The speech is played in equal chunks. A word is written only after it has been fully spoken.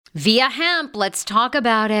Via Hemp, let's talk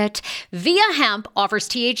about it. Via Hemp offers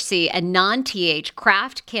THC and non-TH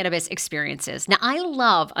craft cannabis experiences. Now, I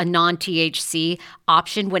love a non-THC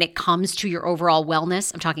option when it comes to your overall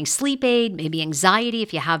wellness. I'm talking sleep aid, maybe anxiety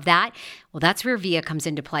if you have that. Well, that's where Via comes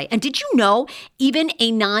into play. And did you know even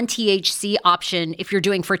a non-THC option, if you're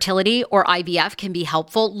doing fertility or IVF, can be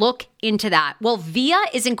helpful? Look into that. Well, Via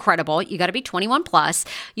is incredible. You got to be 21 plus.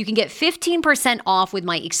 You can get 15% off with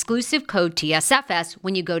my exclusive code TSFS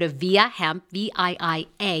when you go to Via Hemp,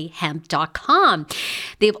 VIIA hemp.com.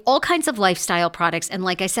 They have all kinds of lifestyle products. And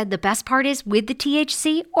like I said, the best part is with the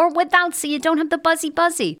THC or without, so you don't have the buzzy.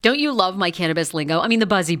 Don't you love my cannabis lingo? I mean, the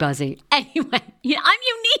buzzy. Anyway, I'm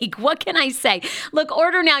unique. What can I say? Look,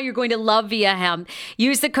 order now. You're going to love Via Hemp.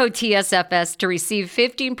 Use the code TSFS to receive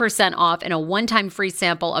 15% off and a one-time free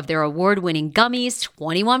sample of their award-winning gummies,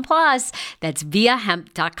 21 plus. That's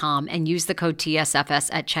viahemp.com, and use the code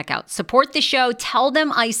TSFS at checkout. Support the show. Tell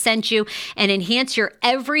them I sent you, and enhance your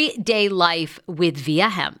everyday life with Via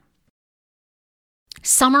Hemp.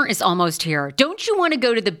 Summer is almost here. Don't you want to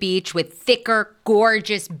go to the beach with thicker,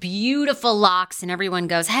 gorgeous, beautiful locks, and everyone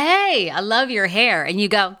goes, "Hey, I love your hair," and you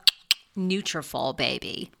go, "Nutrafol,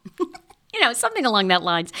 baby." Something along that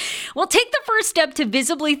lines. Well, take the first step to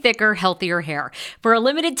visibly thicker, healthier hair. For a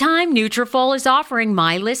limited time, Nutrafol is offering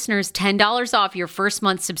my listeners $10 off your first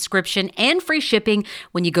month subscription and free shipping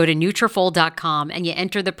when you go to Nutrafol.com and you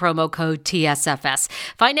enter the promo code TSFS.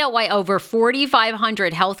 Find out why over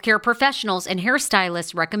 4,500 healthcare professionals and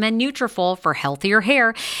hairstylists recommend Nutrafol for healthier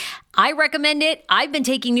hair. I recommend it. I've been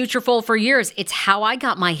taking Nutrafol for years. It's how I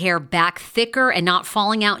got my hair back thicker and not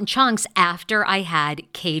falling out in chunks after I had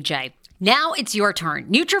KJ. Now it's your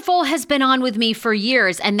turn. Nutrafol has been on with me for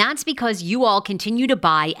years, and that's because you all continue to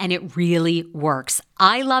buy, and it really works.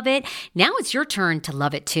 I love it. Now it's your turn to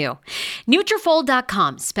love it too.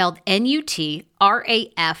 Nutrafol.com, spelled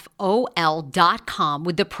Nutrafol.com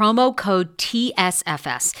with the promo code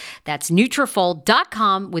TSFS. That's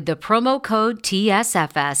Nutrafol.com with the promo code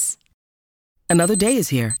TSFS. Another day is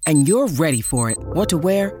here, and you're ready for it. What to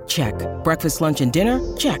wear? Check. Breakfast, lunch, and dinner?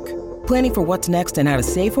 Check. Planning for what's next and how to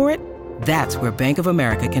save for it? That's where Bank of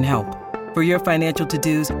America can help. For your financial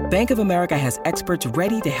to-dos, Bank of America has experts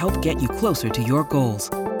ready to help get you closer to your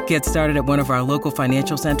goals. Get started at one of our local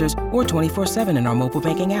financial centers or 24/7 in our mobile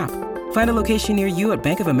banking app. Find a location near you at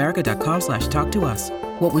bankofamerica.com/talktous.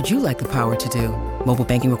 What would you like the power to do? Mobile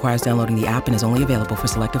banking requires downloading the app and is only available for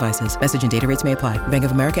select devices. Message and data rates may apply. Bank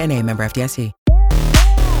of America N.A., member FDIC.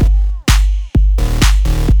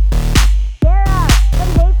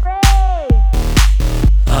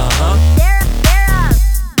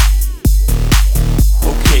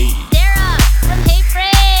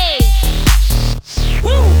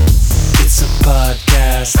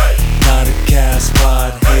 Not a cast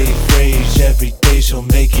pod, hey phrase. Every day she'll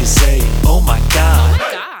make you say, oh my god.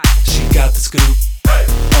 She got the scoop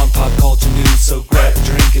on pop culture news. So grab a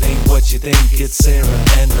drink, it ain't what you think. It's Sarah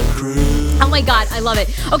and the crew. Oh my god, I love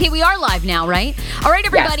it. Okay, we are live now, right? All right,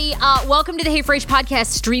 everybody. Yes. Welcome to the Hey Frase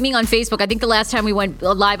podcast, streaming on Facebook. I think the last time we went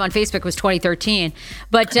live on Facebook was 2013.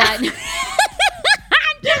 But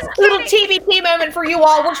little TBT moment for you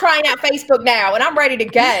all. We're trying out Facebook now, and I'm ready to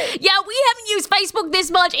go. Yeah, we haven't used Facebook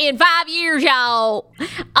this much in 5 years, y'all.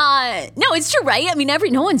 No, it's true, right? I mean,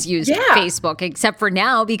 no one's used Facebook except for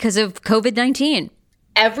now because of COVID-19.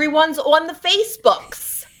 Everyone's on the Facebooks.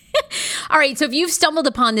 All right, so if you've stumbled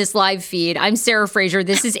upon this live feed, I'm Sarah Fraser.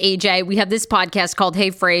 This is AJ. We have this podcast called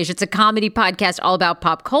Hey Frase. It's a comedy podcast all about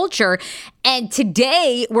pop culture. And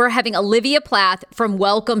today we're having Olivia Plath from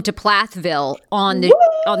Welcome to Plathville on the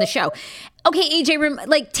show. Okay, AJ,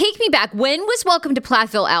 take me back. When was Welcome to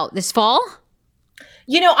Plathville out? This fall?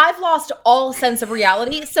 I've lost all sense of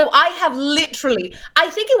reality. So I have literally, I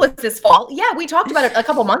think it was this fall. Yeah, we talked about it a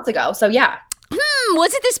couple months ago. So yeah.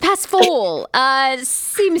 Was it this past fall?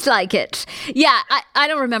 Seems like it. Yeah, I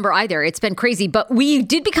don't remember either. It's been crazy, but we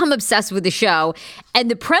did become obsessed with the show. And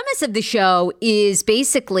the premise of the show is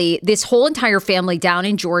basically this whole entire family down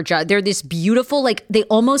in Georgia. They're this beautiful, they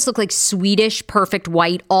almost look like Swedish, perfect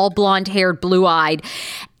white, all blonde haired, blue eyed.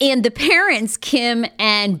 And the parents, Kim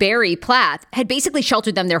and Barry Plath, had basically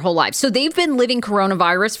sheltered them their whole lives. So they've been living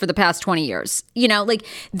coronavirus for the past 20 years.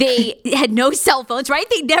 They had no cell phones, right?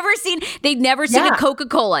 They'd never seen a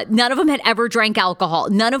Coca-Cola. None of them had ever drank alcohol.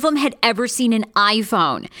 None of them had ever seen an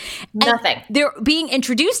iPhone. Nothing. And they're being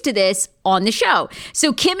introduced to this on the show.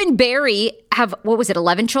 So Kim and Barry have,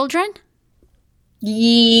 11 children?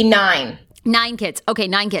 9. 9 kids. Okay,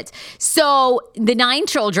 9 kids. So the 9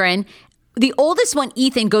 children the oldest one,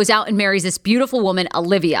 Ethan, goes out and marries this beautiful woman,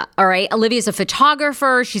 Olivia. All right. Olivia's a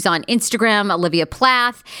photographer. She's on Instagram, Olivia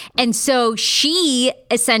Plath. And so she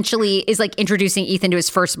essentially is like introducing Ethan to his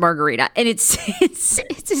first margarita. And it's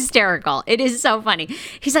hysterical. It is so funny.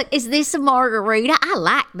 He's like, is this a margarita? I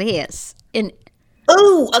like this. And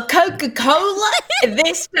ooh, a Coca-Cola?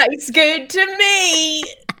 This tastes good to me.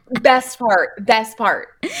 Best part.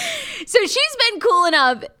 So she's been cool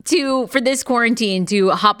enough for this quarantine to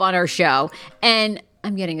hop on our show. And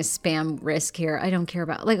I'm getting a spam risk here. I don't care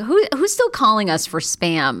about, like, who's still calling us for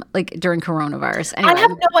spam, like, during coronavirus? Anyway. I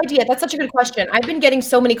have no idea. That's such a good question. I've been getting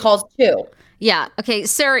so many calls too. Yeah. Okay,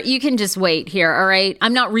 sir, you can just wait here, all right?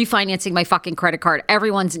 I'm not refinancing my fucking credit card.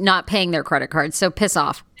 Everyone's not paying their credit cards, so piss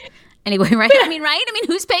off. Anyway, right? I mean,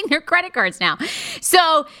 who's paying their credit cards now?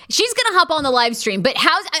 So she's going to hop on the live stream. But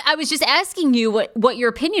I was just asking you what your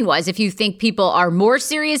opinion was. If you think people are more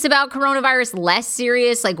serious about coronavirus, less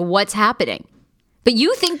serious, like what's happening? But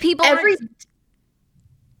you think people are...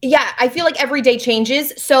 Yeah, I feel like every day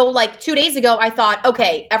changes. So like 2 days ago, I thought,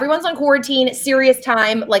 okay, everyone's on quarantine, serious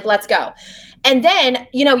time, like let's go. And then,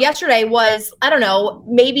 yesterday was, I don't know,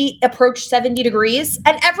 maybe approached 70 degrees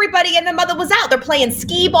and everybody and their mother was out. They're playing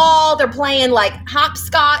skee ball. They're playing like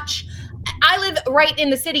hopscotch. I live right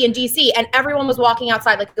in the city in DC and everyone was walking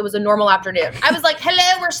outside like it was a normal afternoon. I was like,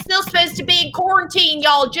 hello, we're still supposed to be in quarantine,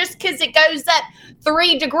 y'all, just because it goes up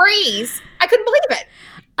 3 degrees. I couldn't believe it.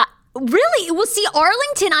 Really? Well, see,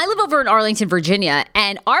 Arlington, I live over in Arlington, Virginia,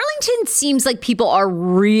 and Arlington seems like people are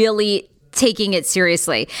really taking it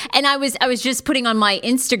seriously. And I was just putting on my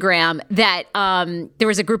Instagram that there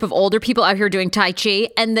was a group of older people out here doing Tai Chi,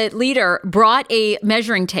 and the leader brought a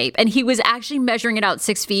measuring tape, and he was actually measuring it out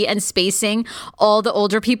 6 feet and spacing all the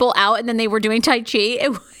older people out, and then they were doing Tai Chi.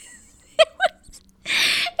 It was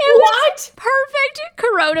perfect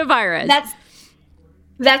coronavirus.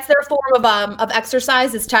 That's their form of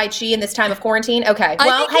exercise is Tai Chi in this time of quarantine. Okay.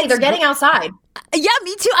 Well, hey, they're getting outside. Yeah,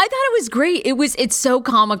 me too. I thought it was great. It's so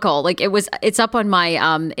comical. Like it's up on my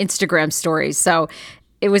Instagram stories. So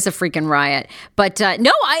it was a freaking riot. But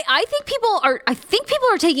no, I think people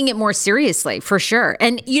are taking it more seriously for sure.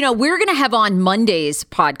 And we're going to have on Monday's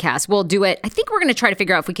podcast. We'll do it. I think we're going to try to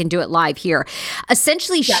figure out if we can do it live here.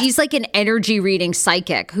 Essentially, she's like an energy reading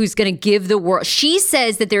psychic who's going to give the world. She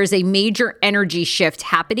says that there is a major energy shift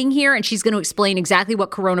happening here, and she's going to explain exactly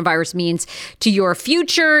what coronavirus means to your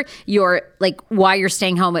future, why you're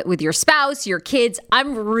staying home with your spouse, your kids.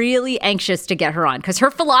 I'm really anxious to get her on because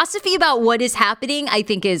her philosophy about what is happening, I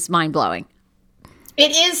think, is mind-blowing.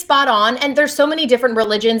 It is spot on. And there's so many different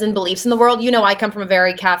religions and beliefs in the world. I come from a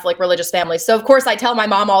very Catholic religious family. So of course I tell my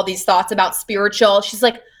mom all these thoughts about spiritual. She's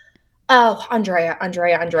like, oh, Andrea,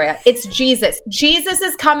 it's Jesus. Jesus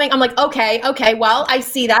is coming. I'm like, okay. Well, I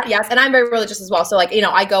see that. Yes. And I'm very religious as well. So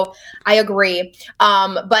I agree.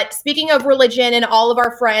 But speaking of religion and all of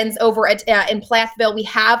our friends over in Plathville, we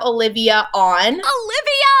have Olivia on.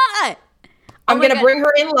 Olivia! I'm going to bring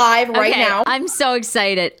her in live right now. I'm so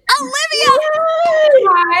excited. Olivia!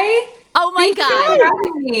 Hi. Oh my God. Thank you for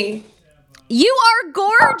having me. You are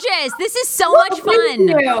gorgeous. This is so much fun.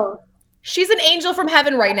 Thank you. She's an angel from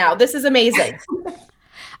heaven right now. This is amazing.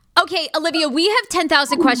 Okay, Olivia, we have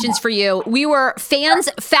 10,000 questions for you. We were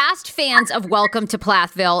fast fans of Welcome to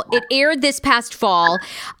Plathville. It aired this past fall.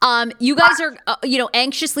 You guys are,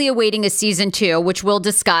 anxiously awaiting a season 2, which we'll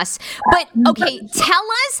discuss. But okay, tell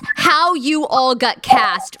us how you all got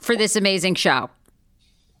cast for this amazing show.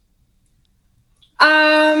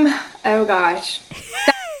 Oh gosh.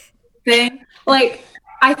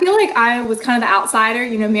 I feel like I was kind of the outsider,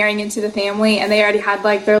 marrying into the family, and they already had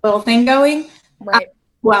like their little thing going. Right.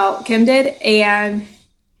 Well, Kim did, and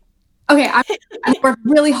okay, I worked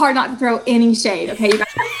really hard not to throw any shade. Okay, you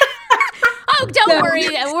guys. Oh, don't worry,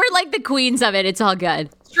 we're like the queens of it. It's all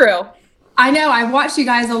good. True. I know. I've watched you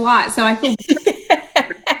guys a lot, so I feel.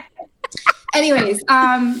 Anyways,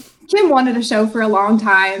 Kim wanted a show for a long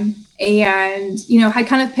time, and had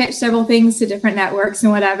kind of pitched several things to different networks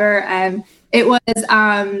and whatever, and it was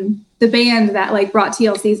the band that brought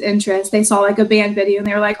TLC's interest. They saw a band video, and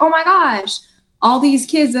they were like, "Oh my gosh, all these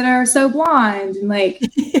kids that are so blonde," and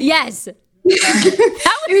yes.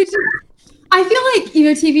 I feel like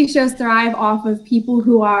TV shows thrive off of people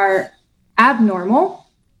who are abnormal,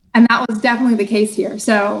 and that was definitely the case here.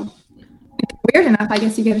 So if you're weird enough, I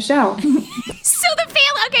guess you get a show. So the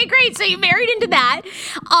family, okay, great. right, so you married into that.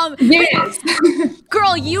 Yes.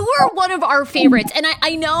 Girl, you were one of our favorites. And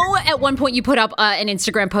I know at one point you put up an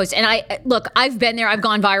Instagram post. And I've been there. I've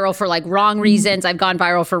gone viral for like wrong reasons. I've gone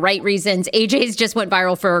viral for right reasons. AJ's just went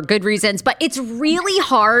viral for good reasons. But it's really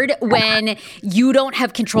hard when you don't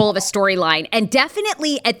have control of a storyline. And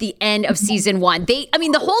definitely at the end of season 1,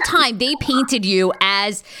 the whole time they painted you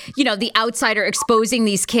as, the outsider exposing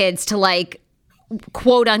these kids to like,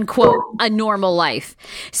 quote unquote, a normal life.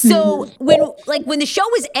 So when the show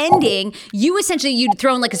was ending, you'd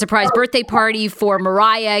thrown like a surprise birthday party for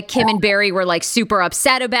Mariah. Kim and Barry were like super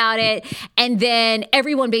upset about it. And then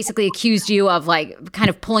everyone basically accused you of like kind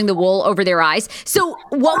of pulling the wool over their eyes. So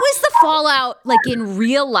what was the fallout like in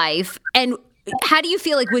real life? And how do you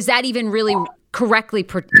feel like, was that even really correctly,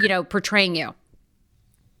 portraying you?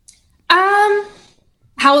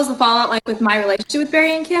 How was the fallout like with my relationship with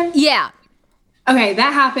Barry and Kim? Yeah. Okay,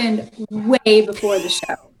 that happened way before the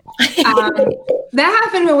show. That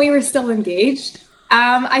happened when we were still engaged.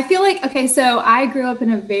 I feel like, so I grew up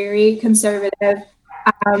in a very conservative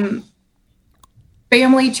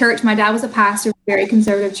family church. My dad was a pastor, very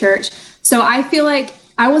conservative church. So I feel like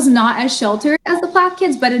I was not as sheltered as the Plath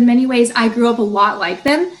kids, but in many ways I grew up a lot like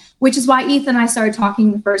them, which is why Ethan and I started talking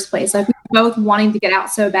in the first place. Like we were both wanting to get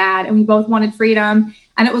out so bad and we both wanted freedom.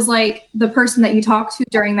 And it was like the person that you talk to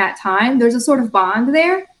during that time, there's a sort of bond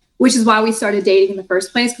there, which is why we started dating in the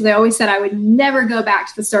first place. Because I always said I would never go back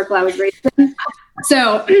to the circle I was raised in.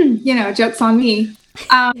 So, joke's on me.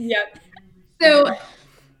 Yep. So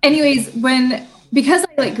anyways, because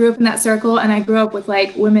I like grew up in that circle and I grew up with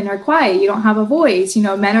like women are quiet, you don't have a voice,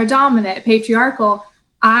 men are dominant, patriarchal.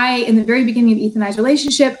 In the very beginning of Ethan and I's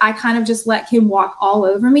relationship, I kind of just let him walk all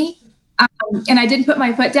over me. And I didn't put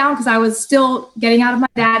my foot down because I was still getting out of my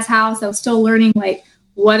dad's house. I was still learning like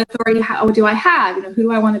what authority how do I have? Who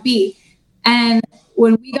do I want to be? And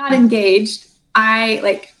when we got engaged,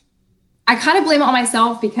 I kind of blame it on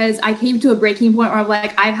myself because I came to a breaking point where I'm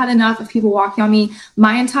like, I've had enough of people walking on me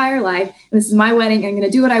my entire life. And this is my wedding. And I'm going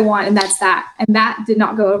to do what I want. And that's that. And that did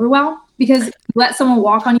not go over well because you let someone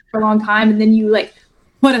walk on you for a long time and then you like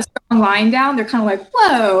put a strong line down, they're kind of like,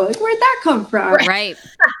 whoa, like, where'd that come from? Right.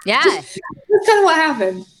 Yeah. That's kind of what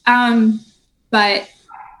happened. But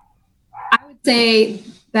I would say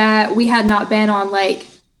that we had not been on like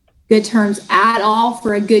good terms at all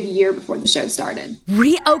for a good year before the show started.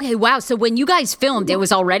 Okay, wow. So when you guys filmed, it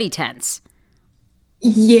was already tense.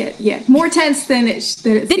 Yeah. More tense than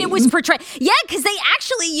it was portrayed. Yeah, because they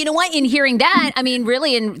actually, in hearing that,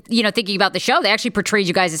 really, in, thinking about the show, they actually portrayed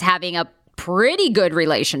you guys as having a pretty good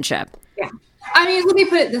relationship. Yeah. Let me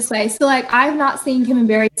put it this way. So like I've not seen Kim and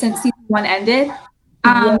Barry since season 1 ended.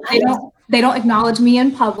 They don't acknowledge me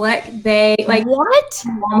in public. They like what?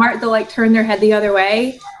 Walmart, they'll like turn their head the other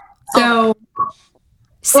way. So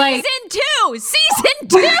Season 2.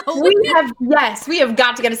 We have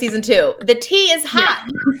got to get a season 2. The tea is hot.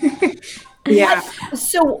 Yeah.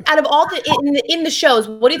 So out of all in the shows,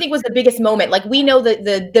 what do you think was the biggest moment? Like we know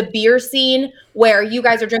the beer scene where you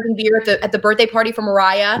guys are drinking beer at the birthday party for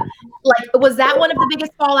Mariah. Like was that one of the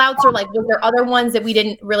biggest fallouts or like was there other ones that we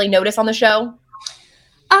didn't really notice on the show?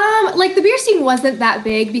 Like the beer scene wasn't that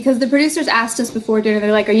big because the producers asked us before dinner,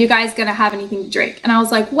 they're like, are you guys going to have anything to drink? And I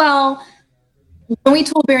was like, well, when we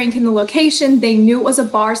told Barry and Kim the location, they knew it was a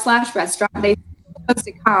bar/restaurant. They were supposed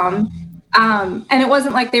to come. And it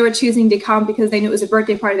wasn't like they were choosing to come because they knew it was a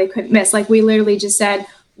birthday party they couldn't miss. Like we literally just said,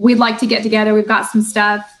 we'd like to get together. We've got some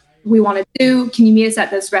stuff we want to do. Can you meet us at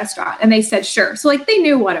this restaurant? And they said, sure. So like they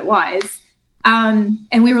knew what it was. And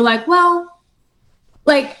we were like, well,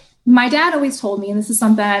 like my dad always told me, and this is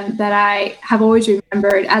something that I have always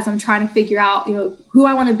remembered as I'm trying to figure out, who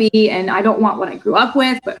I want to be. And I don't want what I grew up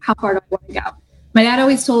with, but how far do I want to go? My dad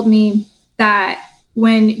always told me that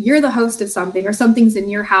when you're the host of something or something's in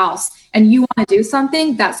your house and you want to do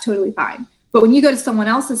something, that's totally fine. But when you go to someone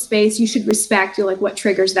else's space, you should respect what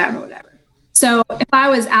triggers them or whatever. So if I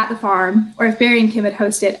was at the farm or if Barry and Kim had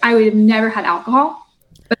hosted, I would have never had alcohol,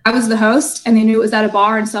 but I was the host and they knew it was at a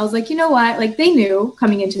bar. And so I was like, you know what? Like they knew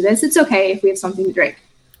coming into this, it's okay if we have something to drink.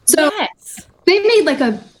 So yes. They made like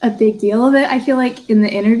a big deal of it. I feel like in the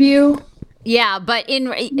interview. Yeah, but in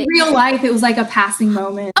real life, it was like a passing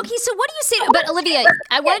moment. Okay, so what do you say? But Olivia,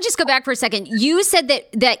 I want to just go back for a second. You said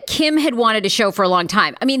that Kim had wanted a show for a long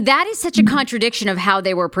time. That is such a contradiction of how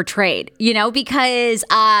they were portrayed, because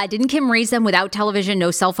didn't Kim raise them without television, no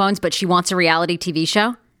cell phones, but she wants a reality TV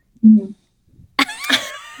show? Mm-hmm.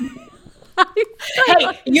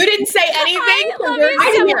 Hey, you didn't say anything. I love You're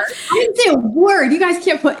you so here. I didn't say a word. You guys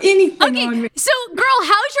can't put anything on Okay, me. so girl,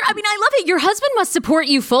 I love it. Your husband must support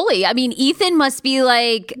you fully. I mean, Ethan must be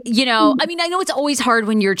like, I know it's always hard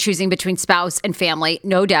when you're choosing between spouse and family,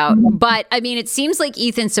 no doubt. But I mean, it seems like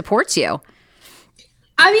Ethan supports you.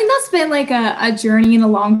 I mean, that's been like a journey and a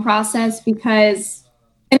long process and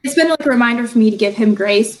it's been like a reminder for me to give him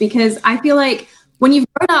grace, because I feel like when you've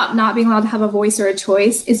grown up not being allowed to have a voice or a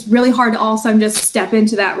choice, it's really hard to all of a sudden just step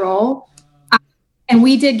into that role. And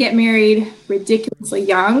we did get married ridiculously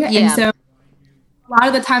young. Yeah. And so a lot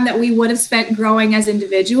of the time that we would have spent growing as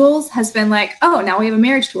individuals has been like, oh, now we have a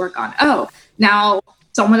marriage to work on. Oh, now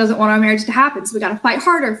someone doesn't want our marriage to happen, so we got to fight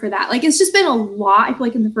harder for that. Like, it's just been a lot, I feel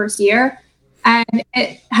like, in the first year. And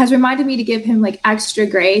it has reminded me to give him like extra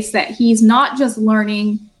grace, that he's not just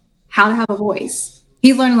learning how to have a voice.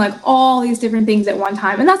 He's learning like all these different things at one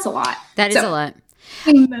time. And that's a lot. That is a lot.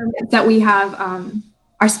 That we have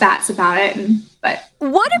our spats about it. But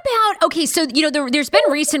what about, okay, so, there's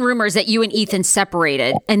been recent rumors that you and Ethan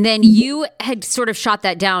separated, and then you had sort of shot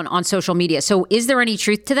that down on social media. So is there any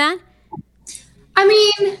truth to that? I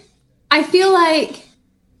mean, I feel like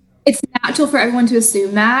it's natural for everyone to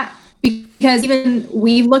assume that, because even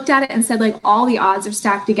we looked at it and said, like, all the odds are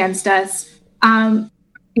stacked against us.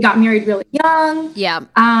 We got married really young. Yeah.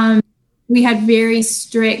 We had very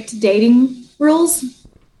strict dating rules.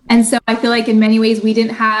 And so I feel like in many ways we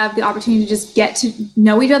didn't have the opportunity to just get to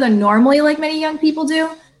know each other normally like many young people do.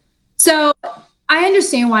 So I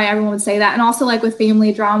understand why everyone would say that. And also, like, with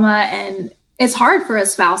family drama, and it's hard for a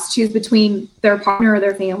spouse to choose between their partner or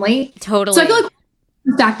their family. Totally. So I feel like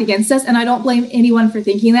stacked against us, and I don't blame anyone for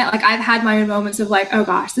thinking that. Like, I've had my own moments of like, oh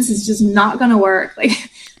gosh, this is just not gonna work. Like,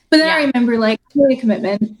 but then I remember, like, I made a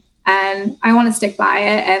commitment and I want to stick by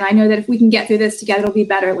it, and I know that if we can get through this together, it'll be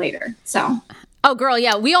better later. So Oh, girl,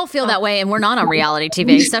 yeah, we all feel that way, and we're not on reality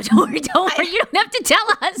TV, so don't worry, you don't have to tell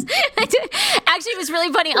us. Actually, it was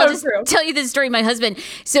really funny. I'll just tell you this story. My husband,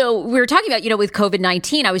 so we were talking about, with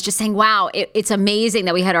COVID-19, I was just saying, wow, it's amazing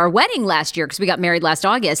that we had our wedding last year, because we got married last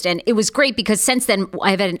August, and it was great because since then,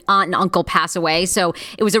 I've had an aunt and uncle pass away, so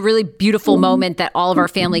it was a really beautiful moment that all of our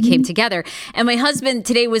family came together. And my husband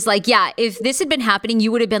today was like, yeah, if this had been happening,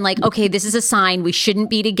 you would have been like, okay, this is a sign we shouldn't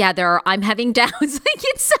be together. I'm having doubts. Like,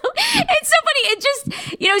 it's so funny. It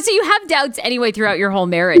just, so you have doubts anyway throughout your whole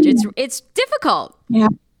marriage. It's difficult. Yeah.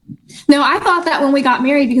 No, I thought that when we got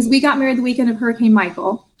married, because we got married the weekend of Hurricane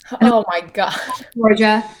Michael. Oh my God.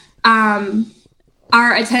 Georgia.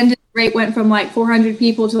 Our attendance rate went from like 400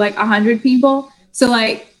 people to like 100 people. So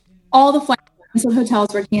like all the flights and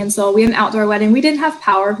hotels were canceled. We had an outdoor wedding. We didn't have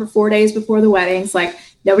power for 4 days before the weddings. Like,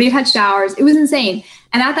 nobody had showers. It was insane.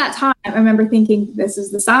 And at that time, I remember thinking, this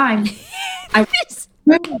is the sign.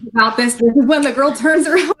 About this is when the girl turns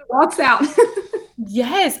around and walks out.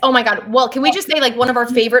 Yes. Oh my God. Well, can we just say, like, one of our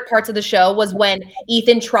favorite parts of the show was when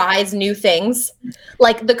Ethan tries new things,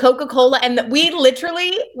 like the Coca-Cola, and we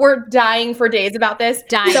literally were dying for days about this.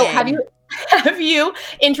 Dying. So have you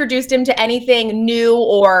introduced him to anything new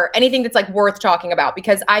or anything that's like worth talking about?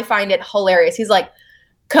 Because I find it hilarious. He's like,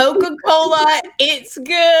 Coca-Cola, it's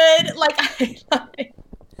good. Like, I love it.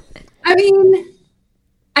 I mean,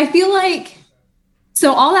 I feel like,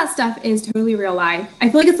 so all that stuff is totally real life. I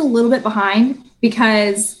feel like it's a little bit behind,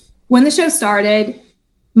 because when the show started,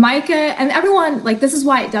 Micah and everyone, like, this is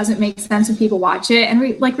why it doesn't make sense when people watch it. And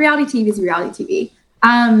reality TV is reality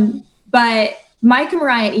TV. But Micah,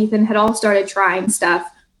 Mariah, and Ethan had all started trying stuff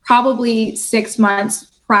probably 6 months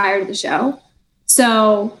prior to the show.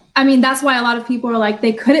 So, I mean, that's why a lot of people are like,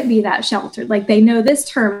 they couldn't be that sheltered. Like, they know this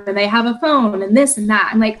term and they have a phone and this and that.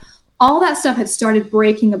 And like, all that stuff had started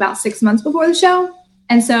breaking about 6 months before the show.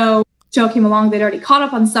 And so the show came along, they'd already caught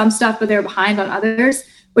up on some stuff, but they were behind on others,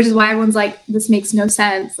 which is why everyone's like, this makes no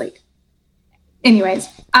sense. Like, anyways,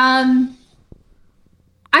 I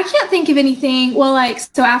can't think of anything. Well, like,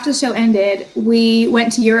 so after the show ended, we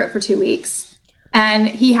went to Europe for 2 weeks, and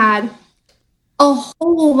he had a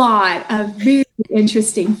whole lot of very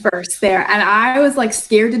interesting firsts there. And I was like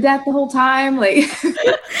scared to death the whole time. Like,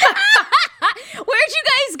 where'd you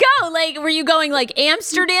guys go? Like, were you going like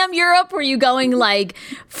Amsterdam, Europe? Were you going like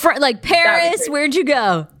Paris? Where'd you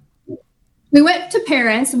go? We went to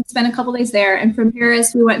Paris and spent a couple days there. And from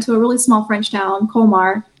Paris, we went to a really small French town,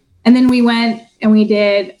 Colmar. And then we went and we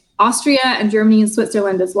did Austria and Germany and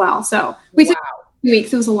Switzerland as well. So we took 2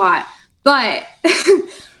 weeks. It was a lot. But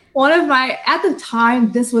at the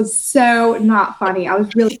time, this was so not funny. I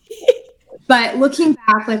was really, but looking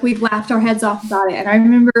back, like, we've laughed our heads off about it. And I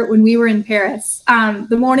remember when we were in Paris,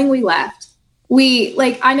 the morning we left,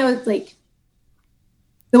 I know it's like,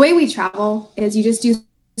 the way we travel is you just do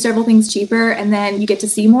several things cheaper, and then you get to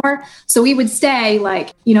see more. So we would stay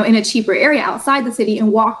like, in a cheaper area outside the city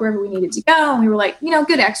and walk wherever we needed to go. And we were like,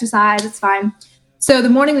 good exercise, it's fine. So the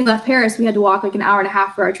morning we left Paris, we had to walk like an hour and a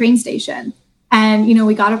half for our train station. And,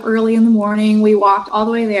 we got up early in the morning, we walked all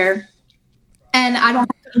the way there. And I don't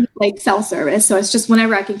have like cell service, so it's just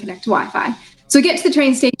whenever I can connect to Wi-Fi. So we get to the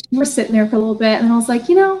train station, we're sitting there for a little bit, and I was like,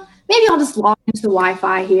 maybe I'll just log into the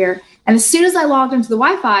Wi-Fi here. And as soon as I logged into the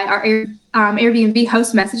Wi-Fi, our Airbnb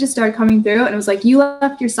host messages started coming through, and it was like, you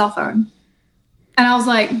left your cell phone. And I was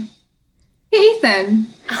like, hey, Ethan,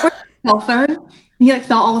 where's your cell phone? And he like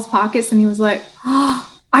felt all his pockets, and he was like,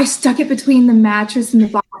 I stuck it between the mattress and the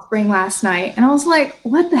box spring last night. And I was like,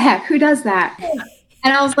 what the heck? Who does that?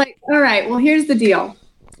 And I was like, all right, well, here's the deal.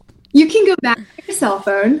 You can go back to your cell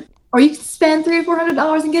phone, or you can spend $300 or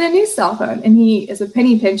 $400 and get a new cell phone. And he is a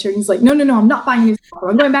penny pincher. And he's like, no, I'm not buying a new cell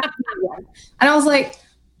phone. I'm going back to the one. And I was like,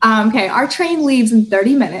 okay, our train leaves in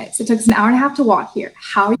 30 minutes. It took us an hour and a half to walk here.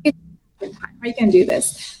 How are you going to do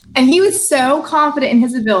this? And he was so confident in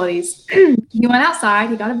his abilities. He went outside,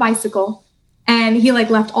 he got a bicycle, and he like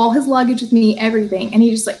left all his luggage with me, everything. And he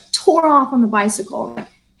just like tore off on the bicycle.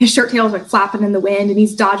 His shirt tail was like flapping in the wind, and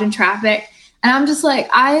he's dodging traffic. And I'm just like,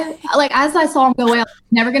 as I saw him go away, I'm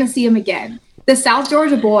never going to see him again. The South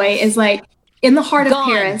Georgia boy is like in the heart of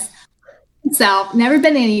Paris himself, never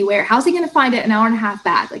been anywhere. How's he going to find it an hour and a half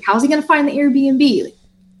back? Like, how's he going to find the Airbnb? Like,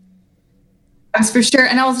 that's for sure.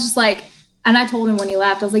 And I was just like, and I told him when he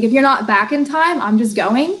left, I was like, if you're not back in time, I'm just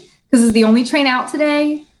going, because it's the only train out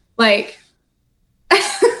today. Like,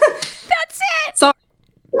 that's it. Sorry.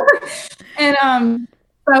 And,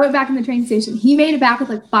 so I went back in the train station. He made it back with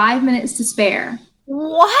like 5 minutes to spare.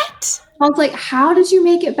 What? I was like, how did you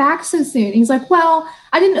make it back so soon? And he's like, well,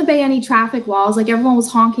 I didn't obey any traffic laws. Like, everyone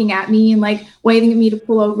was honking at me and like waving at me to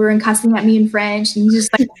pull over and cussing at me in French. And he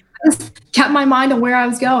just like kept my mind on where I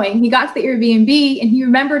was going. He got to the Airbnb and he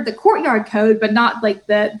remembered the courtyard code, but not like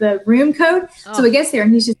the room code. Oh. So he gets there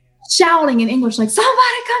and he's just shouting in English, like,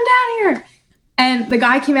 somebody come down here. And the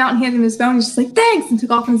guy came out and handed him his phone. He's just like, thanks, and took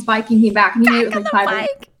off on his bike and came back. And he made it with like 5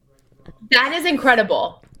 minutes. That is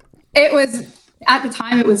incredible. It was, at the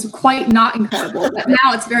time, it was quite not incredible, but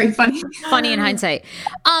now it's very funny. Funny in hindsight.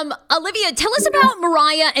 Olivia, tell us about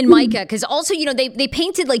Mariah and Micah, because also, they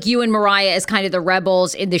painted like you and Mariah as kind of the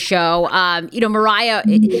rebels in the show. Mariah,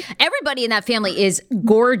 everybody in that family is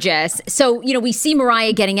gorgeous. So, we see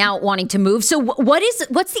Mariah getting out, wanting to move. So what's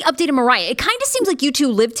the update of Mariah? It kind of seems like you two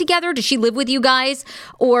live together. Does she live with you guys?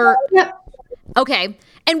 Or, Yep. Okay.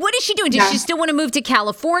 And what is she doing? Does she still want to move to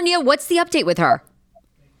California? What's the update with her?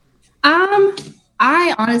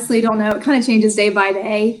 I honestly don't know. It kind of changes day by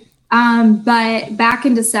day. But back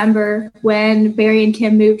in December, when Barry and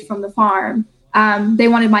Kim moved from the farm, they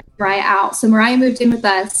wanted Mike and Mariah out. So Mariah moved in with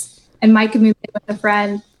us, and Micah moved in with a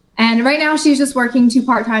friend. And right now she's just working 2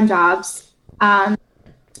 part-time jobs.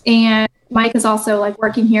 And Mike is also like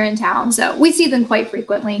working here in town. So we see them quite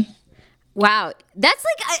frequently. Wow. That's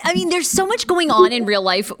like, I mean, there's so much going on in real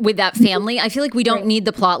life with that family. I feel like we don't need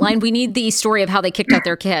the plot line. We need the story of how they kicked out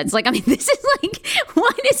their kids. Like, I mean, this is like,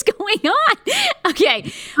 what is going on? Okay.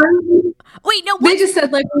 Wait, no. They just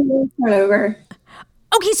said, like, we'll start over.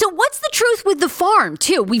 Okay, so what's the truth with the farm,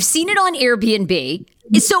 too? We've seen it on Airbnb.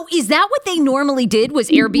 So is that what they normally did, was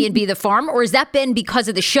Airbnb the farm? Or has that been because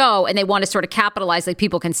of the show and they want to sort of capitalize, like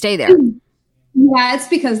people can stay there? Yeah, it's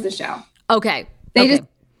because of the show. Okay.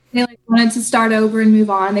 They like wanted to start over and move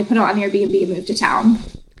on. They put it on Airbnb and moved to town.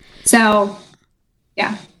 So,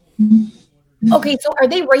 yeah. Okay, so are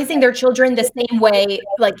they raising their children the same way,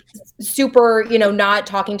 like super, not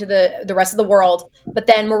talking to the rest of the world? But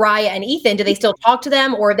then Mariah and Ethan, do they still talk to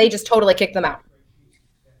them, or they just totally kick them out?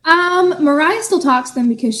 Mariah still talks to them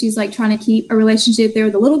because she's like trying to keep a relationship there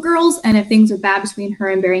with the little girls. And if things are bad between her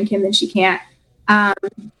and Barry and Kim, then she can't. They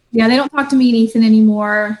don't talk to me and Ethan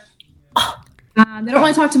anymore. They don't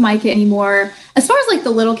want to talk to Micah anymore. As far as like the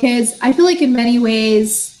little kids, I feel like in many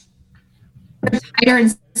ways they're tighter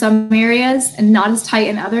in some areas and not as tight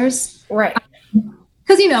in others. Right.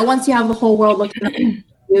 Because, once you have the whole world looking at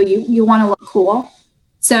you want to look cool.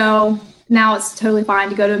 So now it's totally fine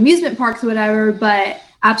to go to amusement parks or whatever, but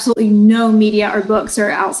absolutely no media or books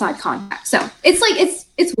or outside contact. So it's like,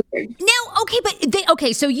 it's weird. Now,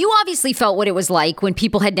 okay, so you obviously felt what it was like when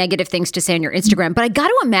people had negative things to say on your Instagram, but I got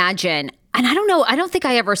to imagine, and I don't know, I don't think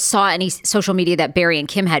I ever saw any social media that Barry and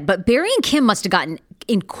Kim had, but Barry and Kim must have gotten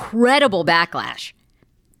incredible backlash.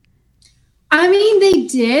 I mean, they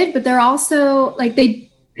did, but they're also like,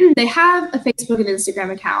 they have a Facebook and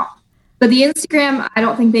Instagram account, but the Instagram, I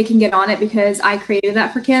don't think they can get on it because I created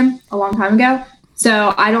that for Kim a long time ago.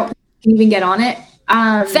 So I don't think they can even get on it.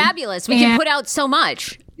 Fabulous. We can put out so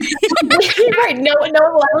much. Right. No one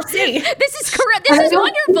will ever see. This is correct. This is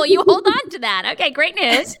wonderful. You hold on to that. Okay, great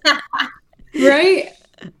news. Right?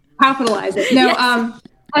 Capitalize it. No, Yes.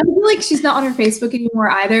 I feel like she's not on her Facebook anymore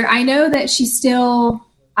either. I know that she still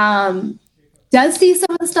does see some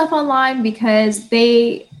of the stuff online because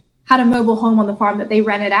they had a mobile home on the farm that they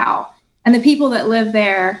rented out. And the people that live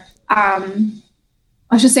there,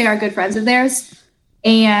 I should say, are good friends of theirs.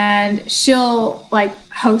 And she'll like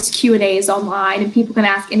host Q&As online and people can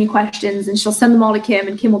ask any questions and she'll send them all to Kim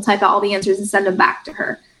and Kim will type out all the answers and send them back to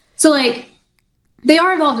her. So like they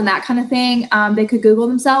are involved in that kind of thing. They could Google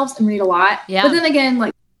themselves and read a lot. Yeah. But then again,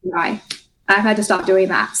 like I've had to stop doing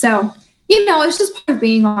that. So, you know, it's just part of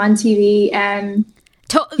being on TV. And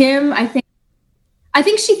Kim, I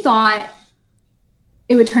think she thought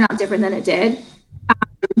it would turn out different than it did.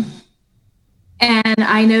 And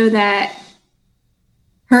I know that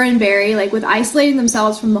her and Barry, like with isolating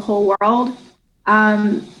themselves from the whole world,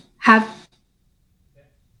 I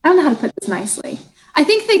don't know how to put this nicely. I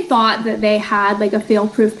think they thought that they had like a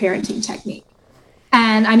fail-proof parenting technique.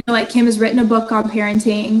 And I know like Kim has written a book on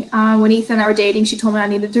parenting. When Ethan and I were dating, she told me I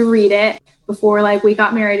needed to read it before like we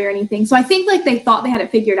got married or anything. So I think like they thought they had it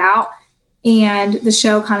figured out and the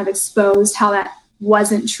show kind of exposed how that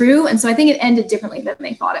wasn't true. And so I think it ended differently than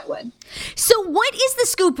they thought it would. So what is the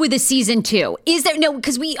scoop with the season 2? Is there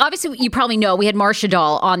because we obviously, you probably know, we had Marcia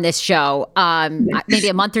Dahl on this show maybe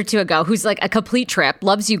a month or two ago, who's like a complete trip,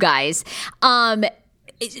 loves you guys.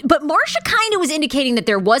 But Marcia kind of was indicating that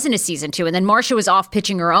there wasn't a season 2, and then Marcia was off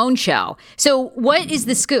pitching her own show. So what is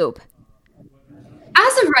the scoop?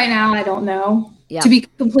 As of right now, I don't know. Yeah. To be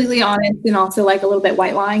completely honest, and also like a little bit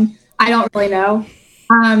white lying, I don't really know.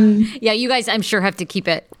 Yeah, you guys, I'm sure, have to keep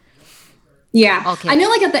it. Yeah. Okay. I know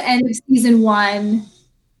like at the end of season 1,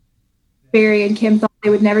 Barry and Kim thought they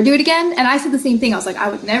would never do it again. And I said the same thing. I was like,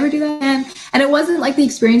 I would never do that again. And it wasn't like the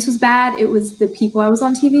experience was bad. It was the people I was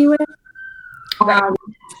on TV with.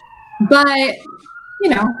 But, you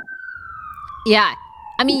know. Yeah.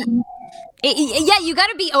 I mean, you got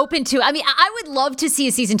to be open to. I mean, I would love to see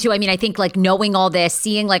a season 2. I mean, I think like knowing all this,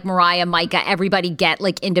 seeing like Mariah, Micah, everybody get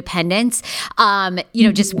like independence,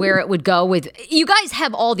 just where it would go with. You guys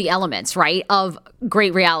have all the elements, right, of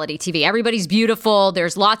great reality TV. Everybody's beautiful.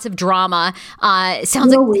 There's lots of drama.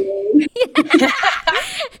 Sounds like.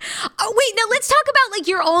 Oh, wait, now let's talk about like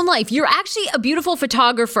your own life. You're actually a beautiful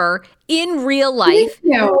photographer in real life.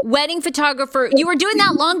 Wedding photographer. You were doing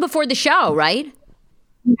that long before the show, right?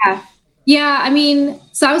 Yeah. Yeah, I mean,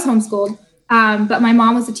 so I was homeschooled, but my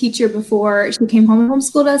mom was a teacher before she came home and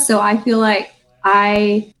homeschooled us. So I feel like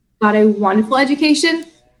I got a wonderful education.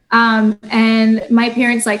 And my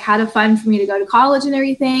parents like had a fund for me to go to college and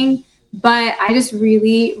everything. But I just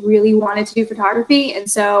really, really wanted to do photography. And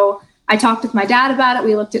so I talked with my dad about it.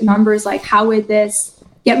 We looked at numbers like, how would this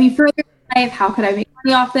get me further in life? How could I make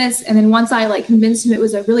money off this? And then once I like convinced him it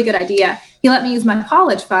was a really good idea, he let me use my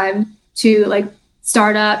college fund to like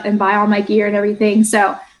start up and buy all my gear and everything.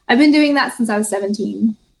 So I've been doing that since I was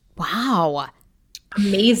 17. Wow.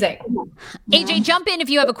 Amazing. AJ, jump in if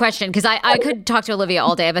you have a question, because I could talk to Olivia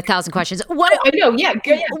all day. I have 1,000 questions. I know. Yeah.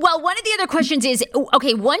 Good. Yeah. Well, one of the other questions is,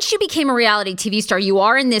 okay, once you became a reality TV star, you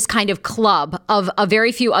are in this kind of club of a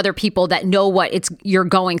very few other people that know what you're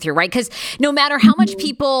going through, right? Because no matter how much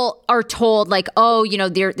people are told, like, oh,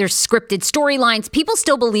 there's scripted storylines, people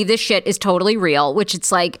still believe this shit is totally real, which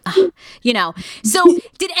it's like, So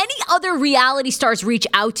did any other reality stars reach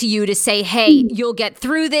out to you to say, hey, you'll get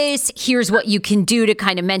through this. Here's what you can do to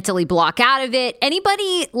kind of mentally block out of it?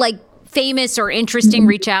 Anybody like famous or interesting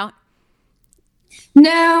reach out?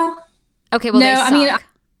 No. Okay, well, no. I mean,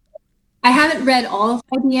 I haven't read all of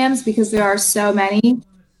my DMs because there are so many.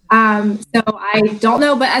 So I don't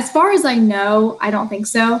know. But as far as I know, I don't think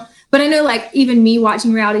so. But I know, like, even me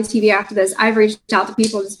watching reality TV after this, I've reached out to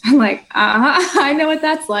people and just been like, I know what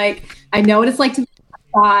that's like. I know what it's like to be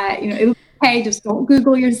it's okay, just don't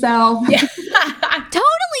Google yourself. Yeah. Totally.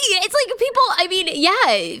 It's like people, I mean,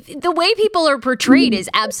 yeah, the way people are portrayed is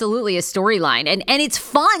absolutely a storyline. And it's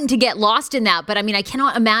fun to get lost in that. But I mean, I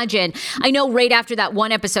cannot imagine. I know right after that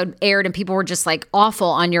one episode aired and people were just like awful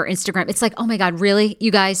on your Instagram. It's like, oh my God, really? You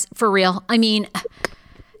guys, for real? I mean,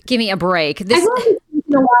 give me a break. I feel like it's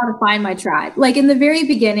taken a while to find my tribe. Like in the very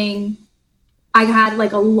beginning, I had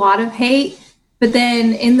like a lot of hate. But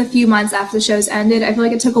then in the few months after the show's ended, I feel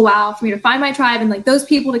like it took a while for me to find my tribe and like those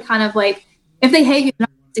people to kind of like, if they hate you, they're not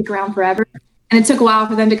going to stick around forever. And it took a while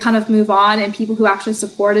for them to kind of move on and people who actually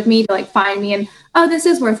supported me to like find me and, oh, this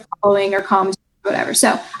is worth following or commenting or whatever.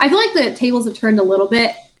 So I feel like the tables have turned a little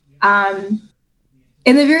bit. In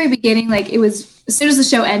the very beginning, like it was, as soon as the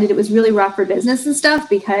show ended, it was really rough for business and stuff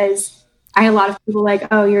because I had a lot of people like,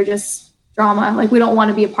 oh, you're just drama. Like, we don't want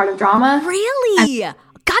to be a part of drama. Really?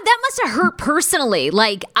 God, that must have hurt personally.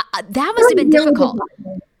 Like, that must have been difficult.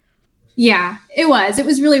 Yeah, it was. It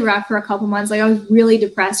was really rough for a couple months. Like, I was really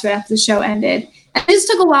depressed right after the show ended. And it just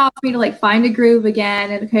took a while for me to like find a groove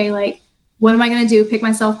again. And okay, like, what am I going to do? Pick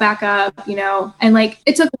myself back up, you know? And like,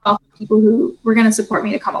 it took a while for people who were going to support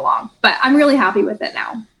me to come along. But I'm really happy with it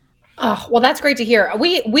now. Oh, well, that's great to hear.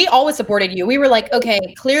 We always supported you. We were like, okay,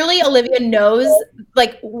 clearly Olivia knows,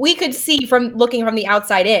 like we could see from looking from the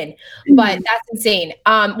outside in, but that's insane.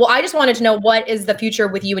 Well, I just wanted to know, what is the future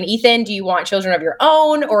with you and Ethan? Do you want children of your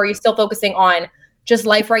own, or are you still focusing on just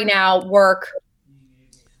life right now, work?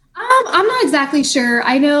 I'm not exactly sure.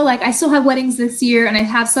 I know like I still have weddings this year and I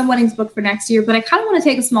have some weddings booked for next year, but I kind of want to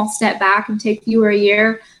take a small step back and take fewer a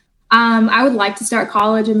year. I would like to start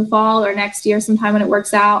college in the fall or next year sometime when it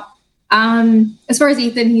works out. As far as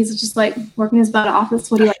Ethan, he's just like working his butt off.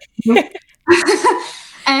 That's what he likes to do.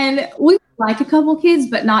 And we like a couple kids,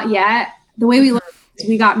 but not yet. The way we look,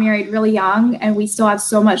 we got married really young and we still have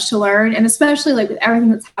so much to learn. And especially like with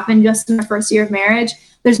everything that's happened just in the first year of marriage,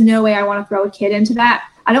 there's no way I want to throw a kid into that.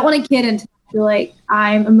 I don't want a kid until I feel like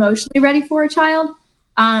I'm emotionally ready for a child.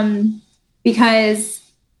 Because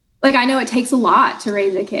like, I know it takes a lot to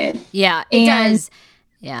raise a kid. Yeah, it does.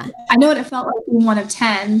 Yeah. I know what it felt like being one of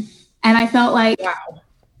 10. And I felt like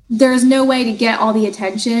there's no way to get all the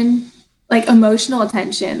attention, like emotional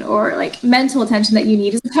attention or like mental attention that you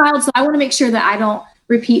need as a child. So I want to make sure that I don't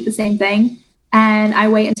repeat the same thing. And I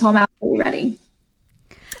wait until I'm absolutely ready.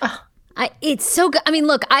 It's so good. I mean,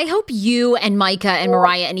 look, I hope you and Micah and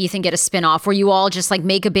Mariah and Ethan get a spinoff where you all just like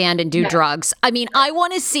make a band and do drugs. I mean, I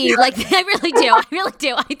want to see, like, I really do. I really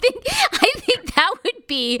do. I think that would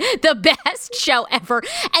be the best show ever.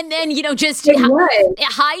 And then, you know, just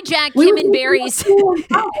hijack Kim and Barry's. You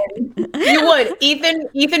would.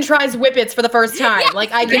 Ethan tries whippets for the first time. Yes,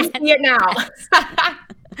 like, I can see it now.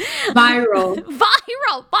 Viral.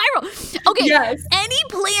 Okay. Yes. Any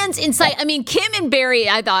plans inside? I mean, Kim and Barry,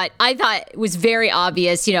 I thought it was very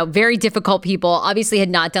obvious, you know, very difficult people, obviously had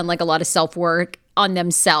not done like a lot of self-work on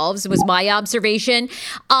themselves, was my observation.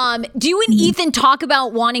 Do you and Ethan talk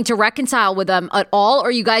about wanting to reconcile with them at all? Or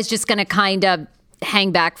are you guys just going to kind of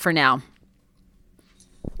hang back for now?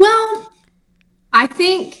 Well, I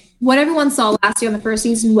think what everyone saw last year on the first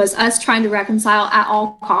season was us trying to reconcile at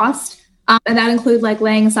all costs. And that includes like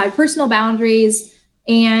laying aside personal boundaries.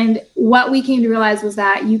 And what we came to realize was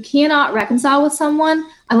that you cannot reconcile with someone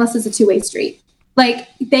unless it's a two-way street. Like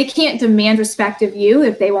they can't demand respect of you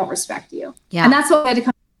if they won't respect you. Yeah. And that's what we had to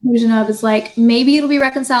come to the conclusion of, is like, maybe it'll be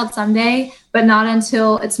reconciled someday, but not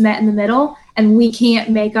until it's met in the middle and we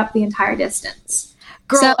can't make up the entire distance.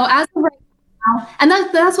 Girl. So as of right now, and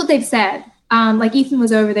that's what they've said. Like Ethan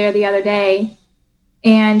was over there the other day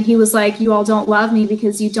and he was like, you all don't love me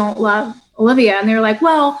because you don't love Olivia. And they were like,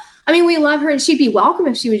 well, I mean, we love her and she'd be welcome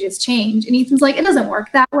if she would just change. And Ethan's like, it doesn't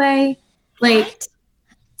work that way. Like, what?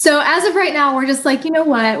 So as of right now, we're just like, you know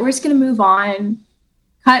what? We're just going to move on,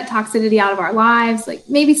 cut toxicity out of our lives. Like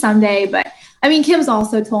maybe someday. But I mean, Kim's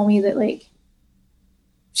also told me that like,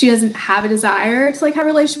 she doesn't have a desire to like have a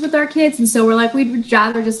relationship with our kids. And so we're like, we'd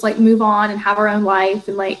rather just like move on and have our own life.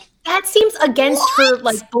 And like, that seems against her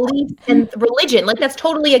like belief and religion. Like that's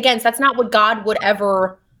totally against, that's not what God would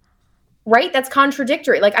ever, right? That's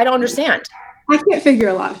contradictory. Like, I don't understand. I can't figure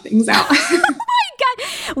a lot of things out. Oh my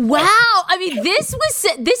God. Wow. I mean, this is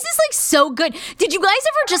like so good. Did you guys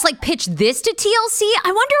ever just like pitch this to TLC?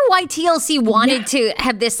 I wonder why TLC wanted to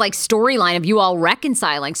have this like storyline of you all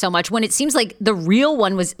reconciling so much when it seems like the real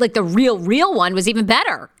one was like the real one was even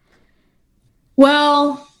better.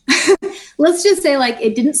 Well, let's just say like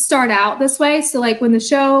it didn't start out this way. So like when the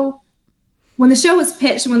show was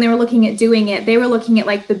pitched, when they were looking at doing it, they were looking at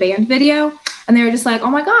like the band video and they were just like, oh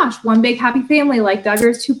my gosh, one big happy family, like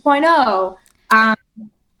Duggars 2.0.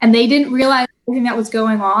 And they didn't realize everything that was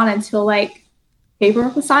going on until like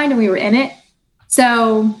paperwork was signed and we were in it.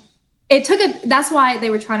 So it took that's why they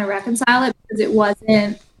were trying to reconcile it, because it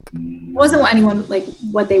wasn't what anyone, like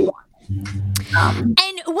what they wanted.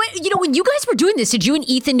 And what, you know, when you guys were doing this, did you and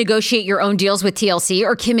Ethan negotiate your own deals with TLC,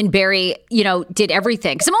 or Kim and Barry, you know, did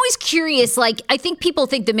everything? Because I'm always curious, like, I think people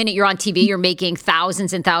think the minute you're on TV, you're making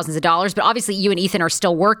thousands and thousands of dollars, but obviously you and Ethan are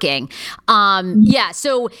still working. Yeah.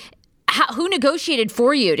 So who negotiated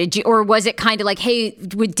for you? Did you, or was it kind of like, hey,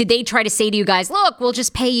 did they try to say to you guys, look, we'll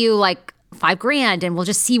just pay you like $5,000 and we'll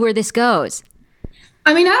just see where this goes?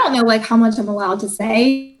 I mean, I don't know like how much I'm allowed to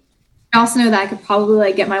say. I also know that I could probably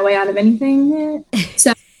like get my way out of anything.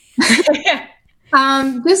 So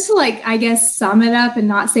just to like, I guess, sum it up and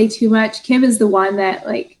not say too much, Kim is the one that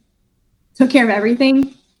like took care of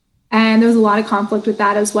everything. And there was a lot of conflict with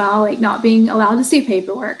that as well, like not being allowed to see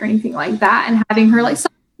paperwork or anything like that, and having her like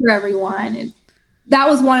sign for everyone. And that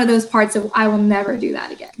was one of those parts of I will never do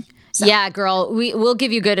that again. So. Yeah, girl, we'll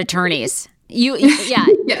give you good attorneys. You guys,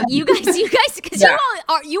 because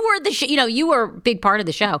you were the you were a big part of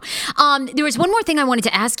the show. There was one more thing I wanted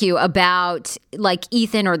to ask you about, like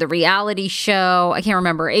Ethan or the reality show. I can't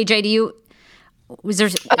remember. AJ, was there?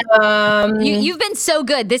 You've been so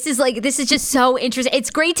good. This is just so interesting. It's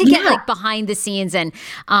great to get like behind the scenes, and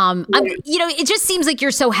it just seems like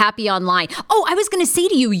you're so happy online. Oh, I was going to say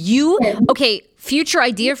to you, future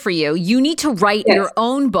idea for you. You need to write your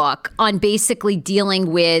own book on basically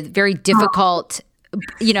dealing with very difficult,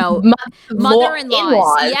 mother-in-laws.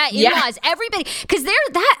 In-laws. Everybody, because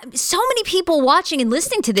so many people watching and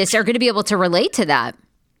listening to this are going to be able to relate to that.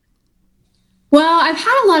 Well, I've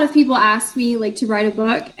had a lot of people ask me like to write a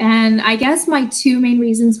book, and I guess my two main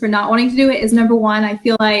reasons for not wanting to do it is, number one, I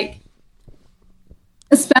feel like,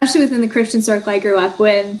 especially within the Christian circle I grew up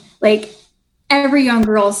with, like every young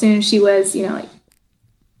girl, as soon as she was, like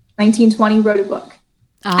 19, 20, wrote a book.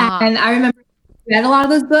 And I remember I read a lot of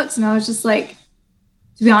those books, and I was just like,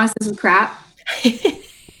 to be honest, this is crap.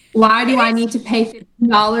 Why do I need to pay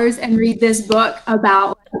 $15 and read this book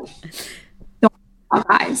about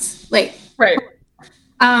guys? Like, right.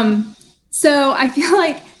 So I feel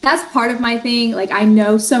like that's part of my thing. Like, I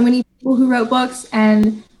know so many people who wrote books,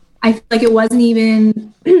 and I feel like it wasn't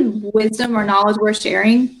even wisdom or knowledge worth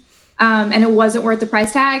sharing. And it wasn't worth the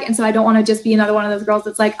price tag. And so I don't want to just be another one of those girls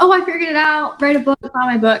that's like, oh, I figured it out, write a book, it's not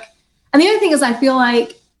my book. And the other thing is, I feel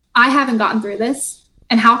like I haven't gotten through this.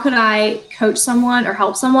 And how could I coach someone or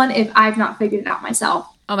help someone if I've not figured it out myself?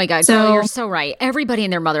 Oh my God, girl, you're so right. Everybody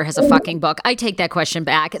and their mother has a fucking book. I take that question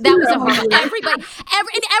back. That was a horrible. Everybody,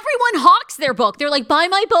 and everyone hawks their book. They're like, buy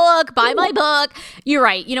my book, buy my book. You're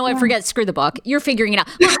right. You know what? Forget, screw the book. You're figuring it out.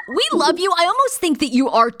 Look, we love you. I almost think that you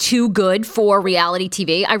are too good for reality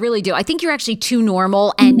TV. I really do. I think you're actually too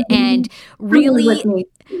normal and really.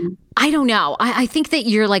 I don't know. I think that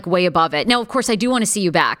you're like way above it. Now, of course, I do want to see you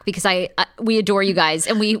back because we adore you guys,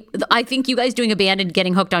 and I think you guys doing a band and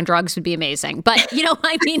getting hooked on drugs would be amazing. But in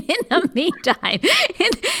the meantime,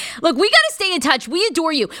 look, we got to stay in touch. We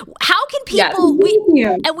adore you. How can people?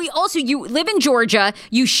 You live in Georgia.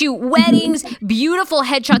 You shoot weddings, beautiful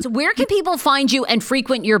headshots. Where can people find you and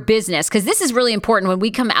frequent your business? Because this is really important when we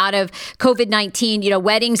come out of COVID-19.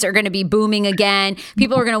 Weddings are going to be booming again.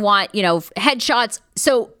 People are going to want headshots.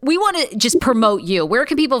 So we want to just promote you. Where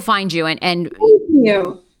can people find you? And Thank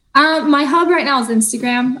you. My hub right now is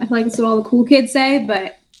Instagram. I feel like it's what all the cool kids say,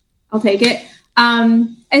 but I'll take it.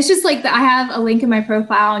 It's just like that. I have a link in my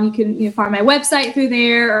profile, and you can find my website through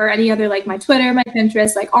there, or any other, like my Twitter, my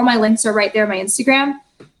Pinterest, like all my links are right there on my Instagram.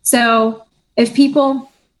 So if people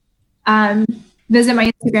visit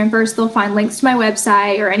my Instagram first, they'll find links to my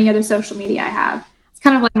website or any other social media I have. It's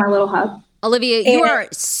kind of like my little hub. Olivia, you are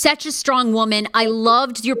such a strong woman. I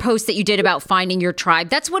loved your post that you did about finding your tribe.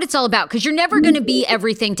 That's what it's all about, because you're never going to be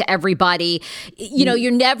everything to everybody. You're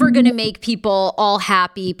never going to make people all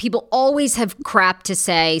happy. People always have crap to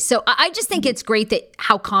say. So I just think it's great that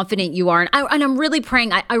how confident you are. And I'm really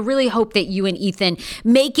praying. I really hope that you and Ethan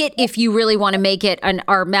make it if you really want to make it and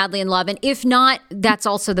are madly in love. And if not, that's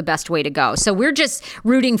also the best way to go. So we're just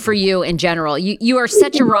rooting for you in general. You are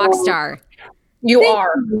such a rock star. You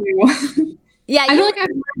are. Yeah, I feel like I've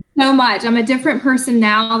learned so much. I'm a different person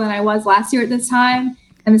now than I was last year at this time,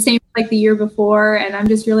 and the same like the year before. And I'm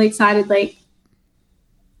just really excited. Like,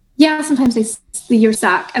 sometimes the years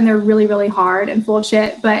suck and they're really, really hard and full of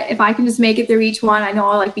shit. But if I can just make it through each one, I know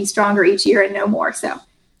I'll like be stronger each year and know more. So.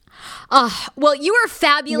 Well, you are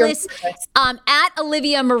fabulous. At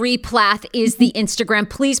Olivia Marie Plath is the Instagram.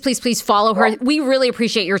 Please, please, please follow her. We really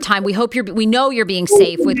appreciate your time. We know you're being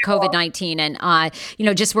safe with COVID-19,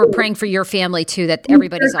 and just we're praying for your family too, that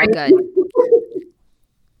everybody's all good.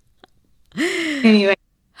 Anyway,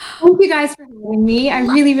 thank you guys for having me. I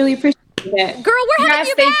really, really appreciate it. Girl, we're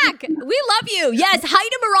having you back. We love you. Yes, hi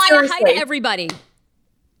to Mariah. Seriously. Hi to everybody.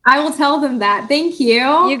 I will tell them that. Thank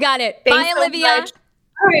you. You got it. Thanks Bye, so Olivia. Much.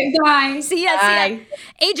 All right, bye. See ya.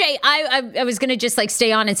 AJ, I was going to just like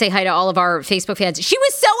stay on and say hi to all of our Facebook fans. She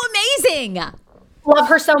was so amazing. Love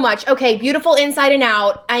her so much. Okay, beautiful inside and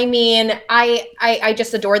out. I mean, I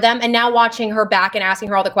just adore them. And now watching her back and asking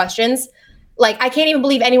her all the questions, like I can't even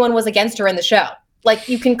believe anyone was against her in the show. Like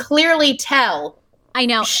you can clearly tell. I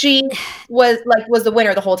know. She was the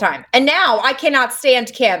winner the whole time. And now I cannot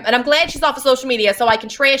stand Kim. And I'm glad she's off of social media so I can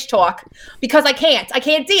trash talk, because I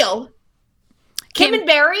can't deal. Kim and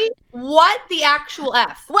Barry, what the actual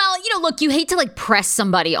F? Well, look, you hate to like press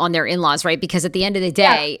somebody on their in-laws, right? Because at the end of the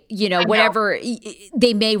day, whatever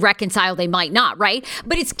they may reconcile, they might not, right?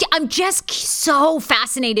 But I'm just so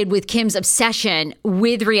fascinated with Kim's obsession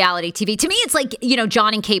with reality TV. To me, it's like,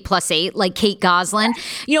 John and Kate +8, like Kate Goslin.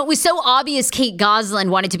 It was so obvious Kate Goslin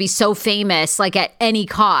wanted to be so famous, like at any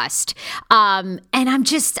cost. And I'm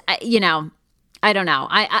just, I don't know.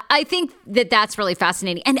 I think that's really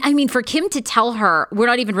fascinating. And I mean, for Kim to tell her, we're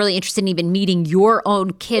not even really interested in even meeting your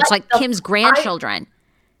own kids, like Kim's grandchildren.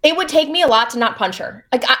 It would take me a lot to not punch her.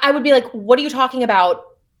 Like, I would be like, what are you talking about?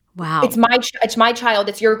 Wow. It's my child.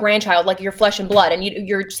 It's your grandchild, like your flesh and blood. And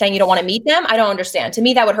you're saying you don't want to meet them? I don't understand. To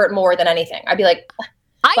me, that would hurt more than anything. I'd be like,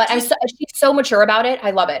 she's so mature about it. I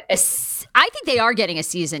love it. I think they are getting a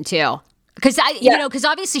season 2. Because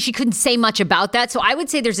obviously she couldn't say much about that. So I would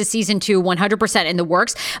say there's a season 2 100% in the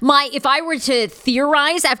works. If I were to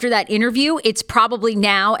theorize after that interview, it's probably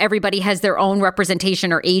now everybody has their own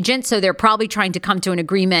representation or agent. So they're probably trying to come to an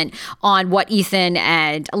agreement on what Ethan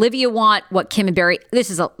and Olivia want, what Kim and Barry. This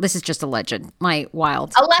is just a legend. My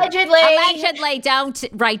wild. Allegedly down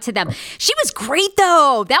right to them. She was great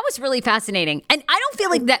though. That was really fascinating. And I don't feel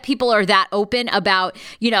like that people are that open about,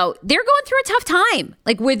 they're going through a tough time,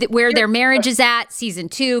 like with where their marriage is at, season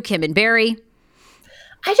 2, Kim and Barry.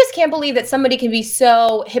 I just can't believe that somebody can be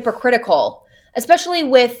so hypocritical, especially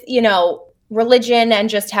with, religion and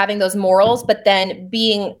just having those morals, but then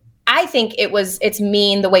I think it's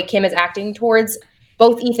mean the way Kim is acting towards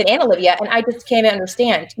both Ethan and Olivia. And I just can't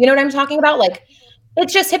understand. You know what I'm talking about? Like,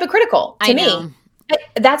 it's just hypocritical to me.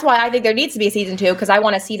 That's why I think there needs to be a season 2, because I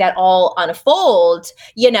want to see that all unfold,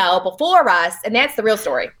 before us. And that's the real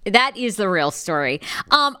story. That is the real story.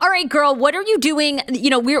 All right, girl, what are you doing?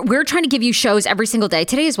 We're trying to give you shows every single day.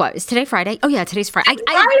 Today is what? Is today Friday? Oh, yeah, today's Friday.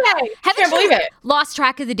 I can't believe it. Lost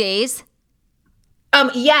track of the days?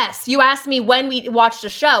 Yes. You asked me when we watched a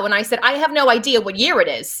show, and I said, I have no idea what year it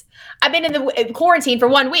is. I've been in the quarantine for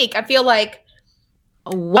 1 week. I feel like,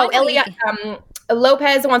 Elliot,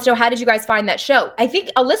 Lopez wants to know, how did you guys find that show? I think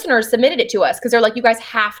a listener submitted it to us because they're like, you guys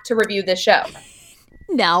have to review this show.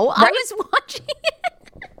 No, right? I was watching it.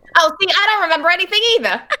 Oh, see, I don't remember anything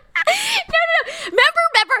either. No.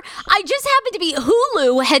 Remember, I just happened to be,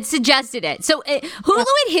 Hulu had suggested it. So Hulu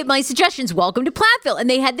had hit my suggestions, welcome to Plathville. And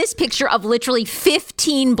they had this picture of literally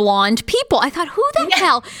 15 blonde people. I thought, who the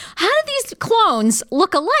hell, how do these clones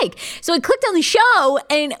look alike? So I clicked on the show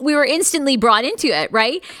and we were instantly brought into it,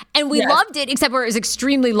 right? And we loved it, except for it was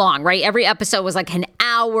extremely long, right? Every episode was like an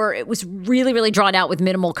hour. It was really, really drawn out with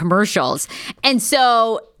minimal commercials. And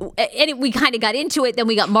so we kind of got into it. Then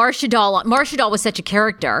we got Marcia Dahl. Marcia Dahl was such a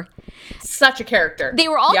character. Such a character. They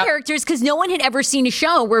were all characters because no one had ever seen a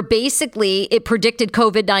show where basically it predicted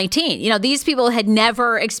COVID-19. These people had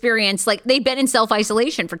never experienced, like, they'd been in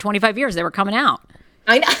self-isolation for 25 years. They were coming out.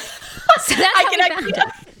 I know. So that's how we found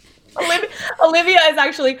it. Olivia is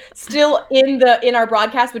actually still in our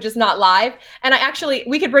broadcast, but just not live. And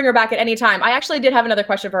we could bring her back at any time. I actually did have another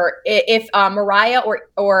question for her. If Mariah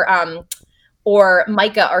or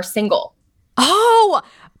Micah are single. Oh,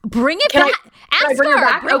 bring it back. Ask her. Bring her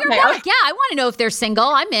back? Bring her back. Yeah, I want to know if they're single.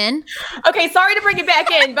 I'm in. Okay, sorry to bring it back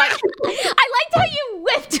in, but I liked how you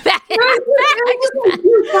whipped back.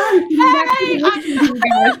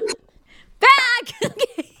 Back.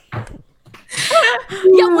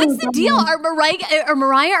 Yeah, what's the deal? Are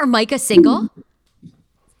Mariah or Micah single?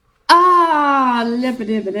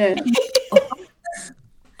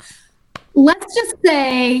 Let's just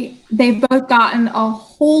say they've both gotten a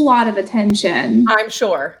whole lot of attention. I'm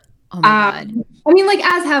sure. Oh my God. I mean, like,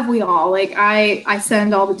 as have we all. Like, I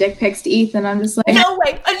send all the dick pics to Ethan. I'm just like, no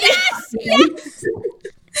way. Yes.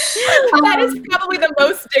 That is probably the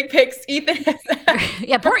most dick pics Ethan has had.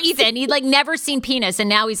 Yeah, poor Ethan. He'd like never seen penis, and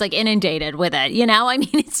now he's like inundated with it. I mean,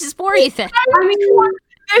 it's just poor Ethan. I mean,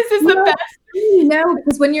 this is the best.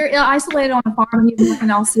 Because when you're isolated on a farm and you have nothing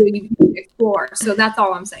else to do, you can explore. So that's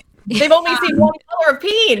all I'm saying. They've only seen one color of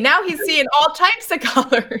peen. Now he's seeing all types of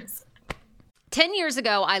colors. 10 years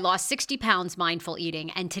ago, I lost 60 pounds mindful eating,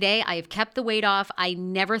 and today I have kept the weight off. I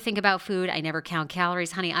never think about food. I never count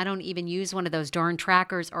calories. Honey, I don't even use one of those darn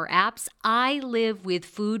trackers or apps. I live with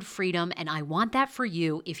food freedom, and I want that for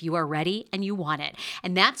you if you are ready and you want it.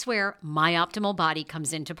 And that's where My Optimal Body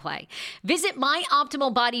comes into play. Visit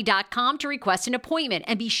myoptimalbody.com to request an appointment,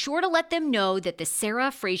 and be sure to let them know that the Sarah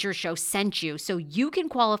Fraser Show sent you so you can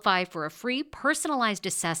qualify for a free personalized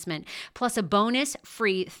assessment plus a bonus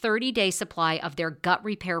free 30-day supply of their gut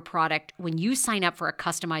repair product when you sign up for a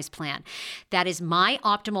customized plan. That is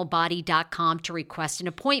myoptimalbody.com to request an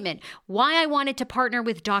appointment. Why I wanted to partner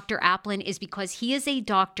with Dr. Applin is because he is a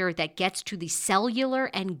doctor that gets to the cellular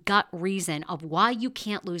and gut reason of why you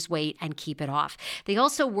can't lose weight and keep it off. They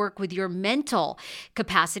also work with your mental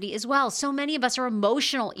capacity as well. So many of us are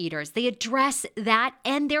emotional eaters. They address that,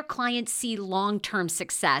 and their clients see long-term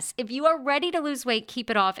success. If you are ready to lose weight, keep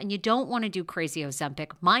it off, and you don't want to do crazy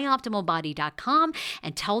Ozempic, myoptimalbody.com,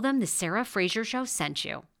 and tell them the Sarah Fraser Show sent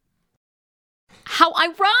you. How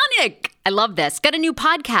ironic. I love this. Got a new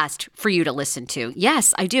podcast for you to listen to.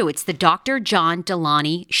 Yes, I do. It's the Dr. John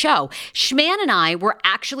Delaney Show. Schman and I were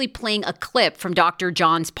actually playing a clip from Dr.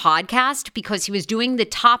 John's podcast because he was doing the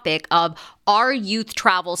topic of are youth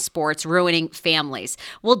travel sports ruining families?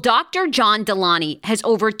 Well, Dr. John Delaney has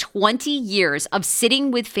over 20 years of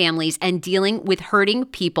sitting with families and dealing with hurting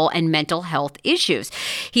people and mental health issues.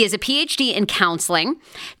 He has a PhD in counseling.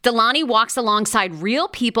 Delaney walks alongside real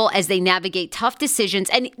people as they navigate tough decisions.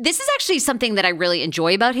 And this is actually something that I really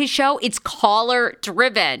enjoy about his show. It's caller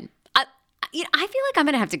driven. I feel like I'm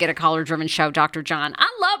going to have to get a caller-driven show, Dr. John.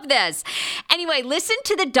 I love this. Anyway, listen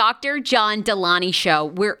to the Dr. John Delaney Show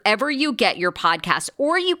wherever you get your podcast,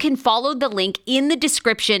 or you can follow the link in the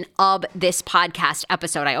description of this podcast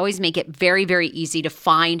episode. I always make it very, very easy to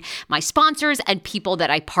find my sponsors and people that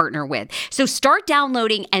I partner with. So start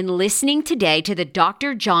downloading and listening today to the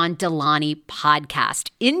Dr. John Delaney podcast.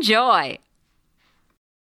 Enjoy.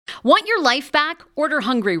 Want your life back? Order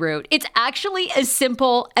Hungry Root. It's actually as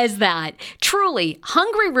simple as that. Truly,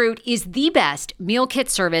 Hungry Root is the best meal kit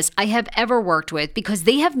service I have ever worked with because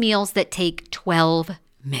they have meals that take 12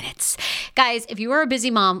 minutes. Guys, if you are a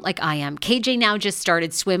busy mom like I am, KJ now just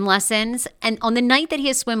started swim lessons. And on the night that he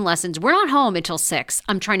has swim lessons, we're not home until 6.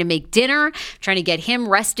 I'm trying to make dinner, trying to get him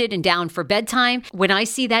rested and down for bedtime. When I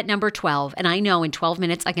see that number 12, and I know in 12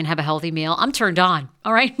 minutes I can have a healthy meal, I'm turned on.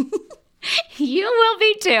 All right. You will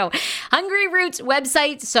be too. Hungry Root's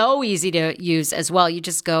website, so easy to use as well. You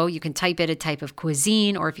just go, you can type in a type of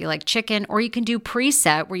cuisine, or if you like chicken, or you can do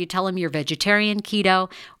preset where you tell them you're vegetarian,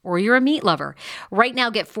 keto, or you're a meat lover. Right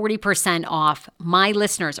now, get 40% off. My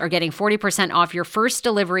listeners are getting 40% off your first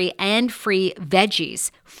delivery and free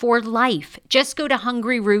veggies for life. Just go to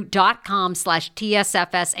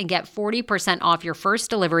hungryroot.com/TSFS and get 40% off your first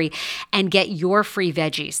delivery and get your free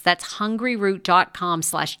veggies. That's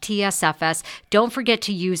hungryroot.com/TSFS. Don't forget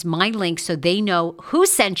to use my link so they know who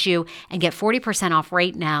sent you and get 40% off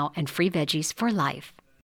right now and free veggies for life.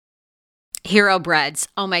 Hero Breads.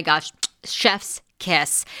 Oh my gosh. Chef's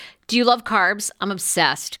kiss. Do you love carbs? I'm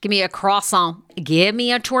obsessed. Give me a croissant. Give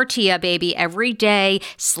me a tortilla, baby, every day,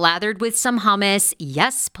 slathered with some hummus.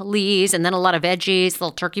 Yes, please. And then a lot of veggies, a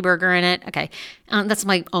little turkey burger in it. Okay. That's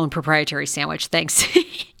my own proprietary sandwich. Thanks.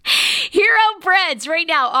 Hero Breads right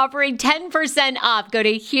now offering 10% off. Go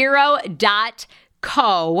to hero.co.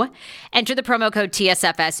 Enter the promo code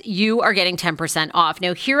TSFS. You are getting 10% off.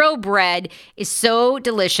 Now, Hero Bread is so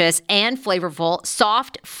delicious and flavorful,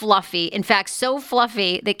 soft, fluffy. In fact, so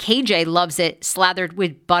fluffy that KJ loves it slathered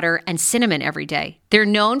with butter and cinnamon every day. They're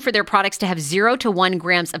known for their products to have 0 to 1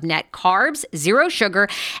 grams of net carbs, 0 sugar,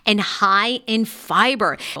 and high in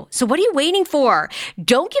fiber. So what are you waiting for?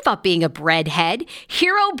 Don't give up being a breadhead.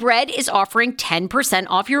 Hero Bread is offering 10%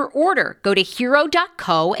 off your order. Go to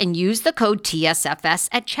hero.co and use the code TSFS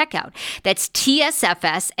at checkout. That's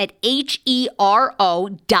TSFS at HERO.CO.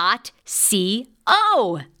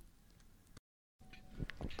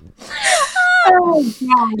 Oh,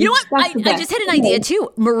 God. You know what? I just had an idea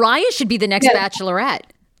too. Mariah should be the next Bachelorette.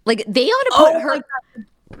 Like they ought to put her.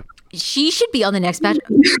 She should be on the next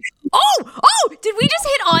Bachelor. Oh! Did we just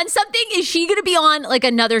hit on something? Is she going to be on like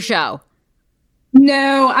another show?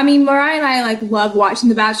 No, I mean Mariah and I like love watching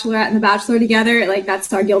The Bachelorette and The Bachelor together. Like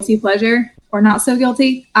that's our guilty pleasure, or not so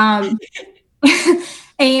guilty. And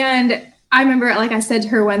I remember, like I said to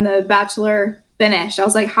her when The Bachelor finished, I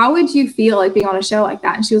was like, how would you feel like being on a show like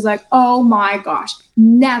that? And she was like, oh my gosh,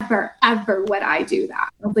 never ever would I do that.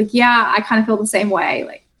 I was like, yeah, I kind of feel the same way.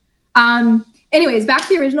 Like anyways, back to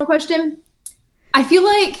the original question. I feel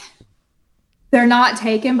like they're not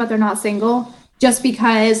taken, but they're not single just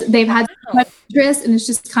because they've had so much interest, and it's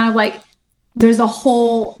just kind of like there's a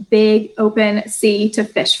whole big open sea to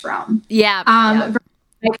fish from.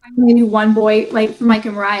 Like I only knew one boy, like for Mike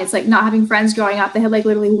and Mariah, it's like not having friends growing up. They had like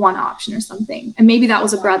literally one option or something. And maybe that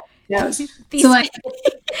was a brother. Who knows? These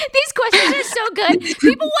questions are so good.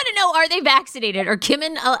 People want to know, are they vaccinated? Are Kim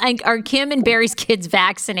and Barry's kids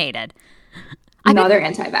vaccinated? No, they're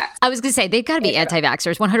anti-vax. I was going to say, they've got to be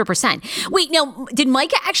anti-vaxxers, 100%. Wait, now, did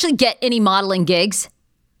Micah actually get any modeling gigs?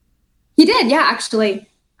 He did, yeah, actually.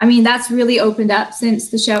 I mean, that's really opened up since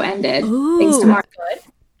the show ended. Ooh. Thanks to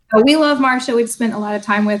Marsha. So we love Marsha. We've spent a lot of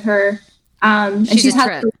time with her. And she's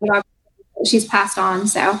had she's passed on.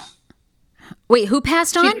 So wait, who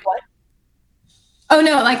passed on? Oh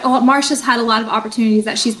no, like Marsha's had a lot of opportunities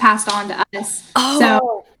that she's passed on to us. Oh.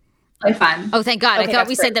 So really fun. Oh, thank God. Okay, I thought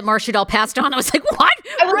we said that Marsha Dahl passed on. I was like, what?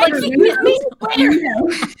 I was like,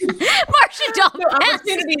 Marsha Dahl so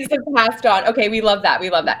opportunities have passed on. Okay, we love that. We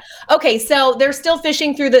love that. Okay, so they're still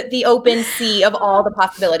fishing through the open sea of all the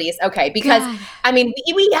possibilities. Okay, because God. I mean,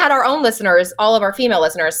 we had our own listeners, all of our female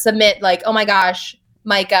listeners, submit like, oh my gosh,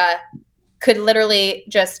 Micah could literally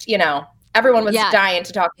just, everyone was dying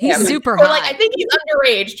to talk to him. He's super Or hot. like, I think he's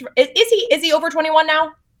underage. Is he over 21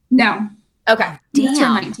 now? No. Okay. He's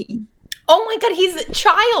Damn. 19. Oh my God, he's a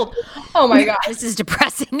child. Oh my God. This is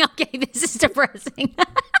depressing. Okay, this is depressing.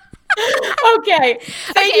 Okay.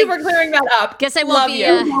 Thank you for clearing that up. Guess I won't Love be.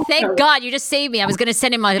 you. Thank God you just saved me. I was going to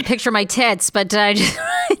send him a picture of my tits, but I just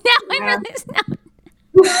now I realize now.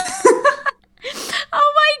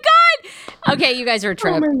 Oh my God. Okay, you guys are a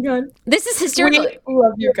trip. Oh my God. This is hysterical. We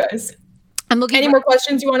love you guys. I'm looking. Any more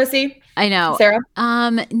questions you want to see? I know. Sarah?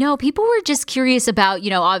 No, people were just curious about,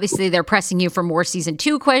 obviously they're pressing you for more season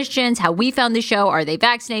 2 questions, how we found the show. Are they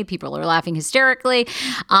vaccinated? People are laughing hysterically.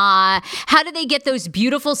 How do they get those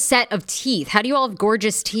beautiful set of teeth? How do you all have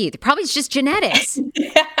gorgeous teeth? Probably it's just genetics.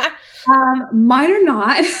 Mine are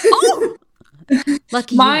not. Oh,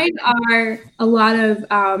 lucky Mine you. are a lot of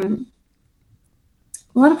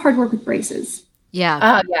hard work with braces.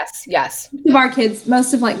 Yeah. Yes. Most of our kids,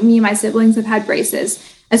 most of like me and my siblings have had braces.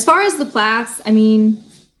 As far as the Plaths, I mean,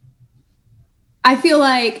 I feel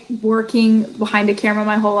like working behind a camera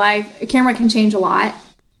my whole life, a camera can change a lot.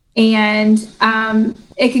 And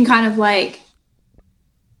it can kind of like,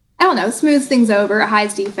 I don't know, smooth things over, it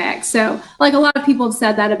hides defects. So like a lot of people have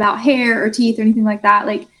said that about hair or teeth or anything like that.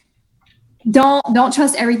 Like, don't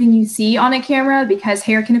trust everything you see on a camera because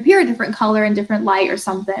hair can appear a different color in different light or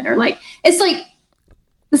something. Or like, it's like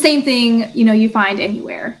the same thing, you find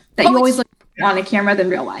anywhere that you always look on a camera than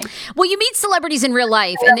real life. Well, you meet celebrities in real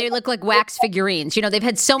life and they look like wax figurines. They've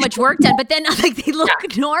had so much work done, but then like they look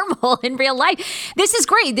normal in real life. This is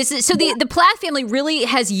great. So the Plath family really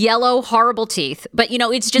has yellow, horrible teeth, but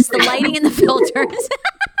it's just the lighting and the filters.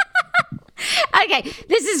 Okay,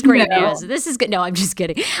 this is great news. This is good. No, I'm just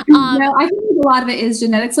kidding. No, I think a lot of it is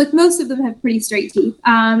genetics. Like most of them have pretty straight teeth.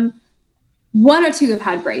 1 or 2 have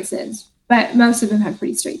had braces, but most of them have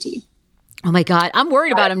pretty straight teeth. Oh my God. I'm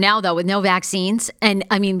worried about them now though with no vaccines. And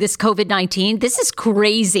I mean, this COVID-19, this is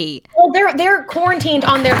crazy. Well, they're quarantined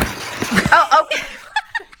on their, okay.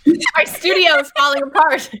 Our studio is falling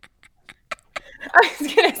apart. I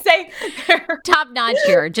was going to say they're top notch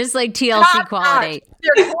here, just like TLC quality.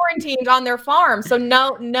 They're quarantined on their farm. So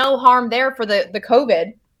no harm there for the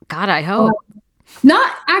COVID. God, I hope.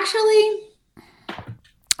 Not actually.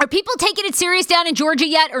 Are people taking it serious down in Georgia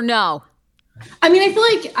yet or no? I mean, I feel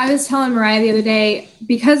like I was telling Mariah the other day,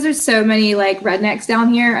 because there's so many like rednecks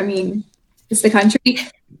down here. I mean, it's the country.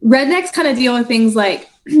 Rednecks kind of deal with things like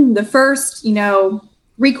the first,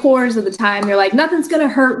 3/4 of the time, they're like, nothing's going to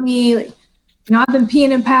hurt me. Like, I've been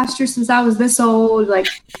peeing in pasture since I was this old. Like,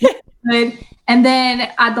 good. And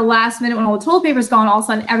then at the last minute, when all the toilet paper's gone, all of a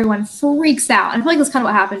sudden everyone freaks out. And I feel like that's kind of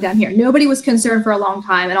what happened down here. Nobody was concerned for a long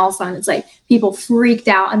time. And all of a sudden it's like people freaked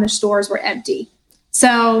out and the stores were empty.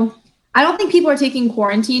 So I don't think people are taking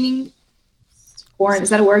quarantining. Is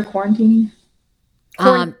that a word? Quarantining?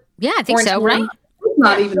 Yeah, I think so, right? It's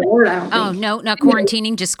not even a word, I don't think. Oh, no, not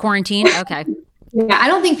quarantining, just quarantine. Okay. Yeah, I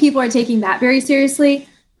don't think people are taking that very seriously.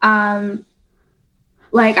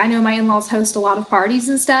 Like I know my in-laws host a lot of parties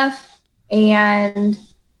and stuff. And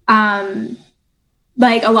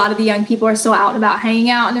like a lot of the young people are still out and about hanging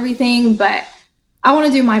out and everything, but I want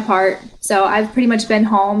to do my part. So I've pretty much been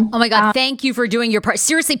home. Oh my God. Thank you for doing your part.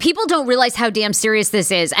 Seriously, people don't realize how damn serious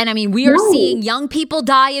this is. And I mean, we are seeing young people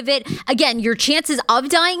die of it. Again, your chances of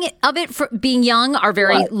dying of it for being young are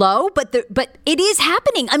very low, but it is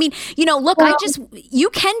happening. I mean, look, you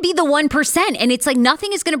can be the 1% and it's like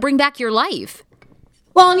nothing is going to bring back your life.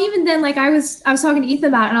 Well, and even then, like I was talking to Ethan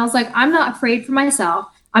about it and I was like, I'm not afraid for myself.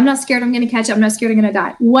 I'm not scared I'm going to catch it. I'm not scared I'm going to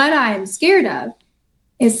die. What I'm scared of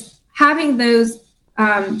is having those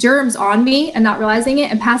germs on me and not realizing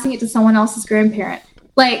it and passing it to someone else's grandparent.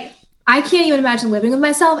 Like, I can't even imagine living with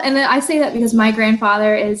myself. And I say that because my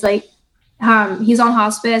grandfather is like, he's on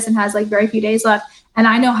hospice and has like very few days left. And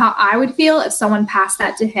I know how I would feel if someone passed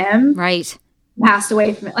that to him. Right. Passed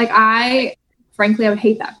away from it. Like I would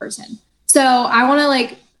hate that person. So I want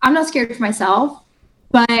to I'm not scared for myself,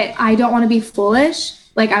 but I don't want to be foolish.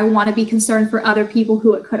 Like I want to be concerned for other people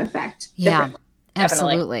who it could affect. Yeah.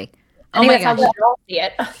 Definitely. Absolutely. I Oh think my that's how gosh. we all see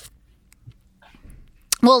it.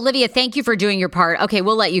 Well, Olivia, thank you for doing your part. Okay,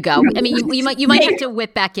 we'll let you go. I mean, you might have to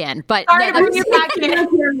whip back in, but Sorry no, to bring you back Get in.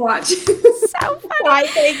 up here and watch. so funny. Bye,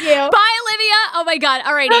 thank you. Bye, Olivia. Oh my God.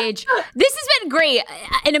 All right, Age. This has been great.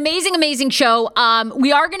 An amazing, amazing show.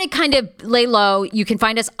 We are going to kind of lay low. You can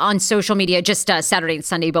find us on social media just Saturday and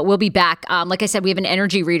Sunday, but we'll be back. Like I said, we have an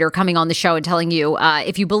energy reader coming on the show and telling you,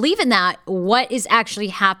 if you believe in that, what is actually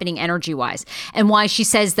happening energy-wise and why she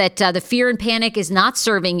says that the fear and panic is not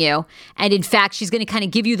serving you. And in fact, she's going to kind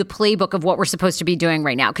of give you the playbook of what we're supposed to be doing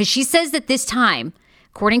right now. Because she says that this time,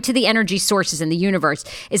 according to the energy sources in the universe,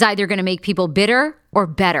 is either going to make people bitter or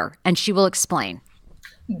better. And she will explain.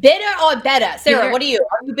 Bitter or better? Sarah, Bitter. what are you?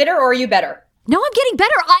 Are you bitter or are you better? No, I'm getting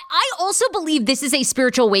better. I also believe this is a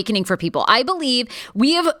spiritual awakening for people. I believe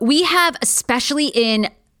we have, especially in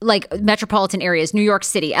like metropolitan areas, New York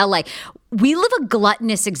City, LA, we live a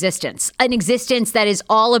gluttonous existence, an existence that is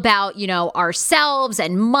all about, ourselves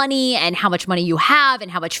and money and how much money you have and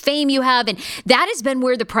how much fame you have. And that has been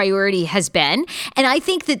where the priority has been. And I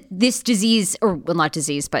think that this disease, or well, not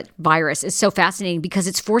disease, but virus is so fascinating because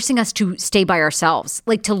it's forcing us to stay by ourselves,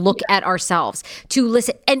 like to look at ourselves, to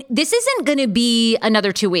listen. And this isn't going to be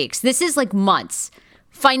another 2 weeks. This is like months.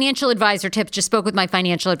 Financial advisor tips. Just spoke with my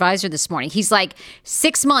financial advisor this morning. He's like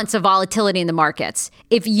 6 months of volatility in the markets.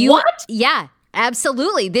 If you, What? Yeah,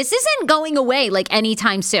 absolutely. This isn't going away like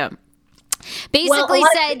anytime soon. Basically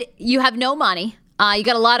said you have no money. You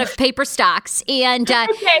got a lot of paper stocks and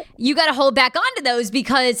you got to hold back onto those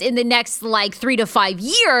because in the next like 3 to 5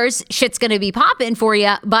 years, shit's going to be popping for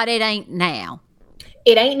you, but it ain't now.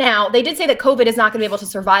 It ain't now. They did say that COVID is not going to be able to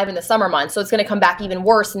survive in the summer months. So it's going to come back even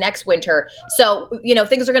worse next winter. So,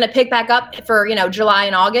 things are going to pick back up for, July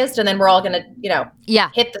and August. And then we're all going to,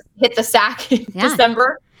 hit the sack in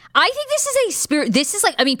December. I think this is a spirit. This is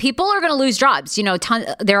people are going to lose jobs.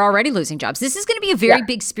 They're already losing jobs. This is going to be a very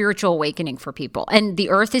big spiritual awakening for people. And the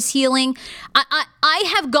earth is healing.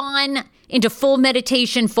 I have gone into full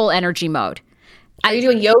meditation, full energy mode. Are you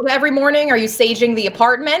doing yoga every morning? Are you saging the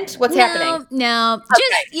apartment? What's happening? No.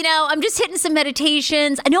 Okay. I'm just hitting some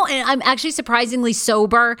meditations. I know, and I'm actually surprisingly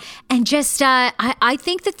sober. And just, I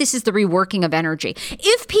think that this is the reworking of energy.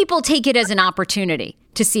 If people take it as an opportunity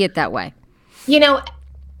to see it that way.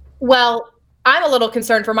 Well, I'm a little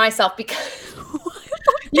concerned for myself because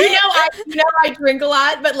I drink a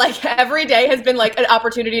lot, but like every day has been like an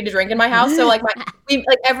opportunity to drink in my house. So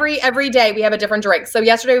every day we have a different drink. So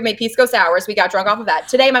yesterday we made pisco sours. We got drunk off of that.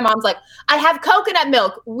 Today my mom's like, I have coconut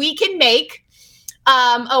milk. We can make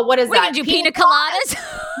what is that? Did you pina coladas?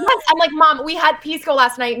 Yes. I'm like, Mom, we had pisco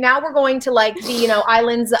last night. Now we're going to like the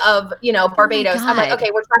islands of Barbados. I'm like, okay,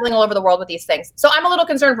 we're traveling all over the world with these things. So I'm a little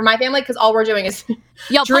concerned for my family because all we're doing is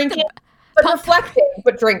drinking. Reflecting,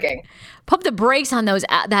 but drinking. Pump the brakes on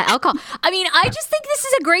that alcohol. I mean, I just think this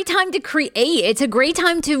is a great time to create. It's a great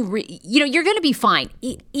time to, you're going to be fine.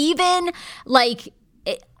 Even like,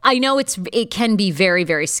 I know it can be very,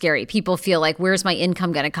 very scary. People feel like, where's my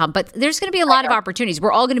income going to come? But there's going to be a lot of opportunities.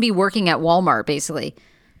 We're all going to be working at Walmart, basically.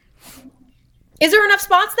 Is there enough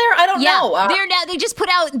spots there? I don't know. They just put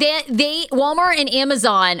out Walmart and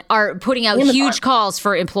Amazon are putting out huge calls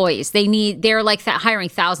for employees. They're like hiring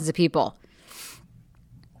thousands of people.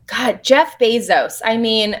 God, Jeff Bezos. I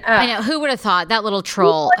mean, I know. Who would have thought that little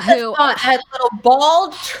troll? That little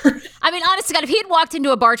bald? I mean, honest to God, if he had walked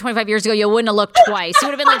into a bar 25 years ago, you wouldn't have looked twice. You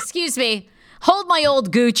would have been like, "Excuse me, hold my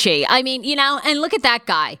old Gucci." I mean, and look at that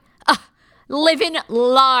guy, living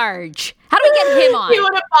large. How do we get him on? He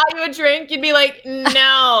would have bought you a drink. You'd be like, "No."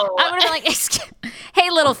 I would have been like, "Hey,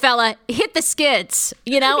 little fella, hit the skids."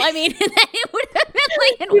 I mean, and then it would have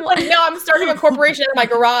been like, "No, I'm starting a corporation in my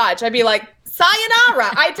garage." I'd be like,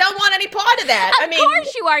 sayonara. I don't want any part of that. Of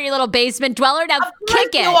course you are, you little basement dweller. Now kick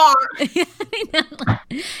it. You are.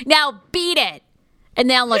 Now beat it. And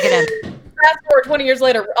now look at him. Fast forward 20 years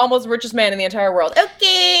later, almost richest man in the entire world.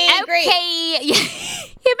 Okay, great.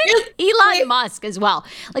 Him and Elon Musk as well.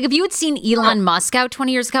 Like if you had seen Elon Musk out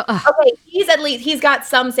 20 years ago. Okay, he's got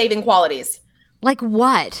some saving qualities. Like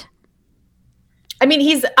what? I mean,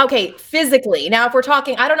 he's okay physically. Now, if we're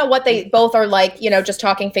talking, I don't know what they both are like, just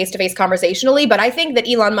talking face-to-face conversationally, but I think that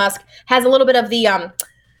Elon Musk has a little bit of the,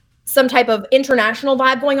 some type of international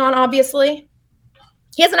vibe going on, obviously.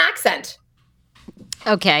 He has an accent.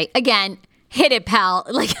 Okay. Again, hit it, pal.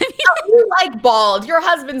 Like, you like bald. Your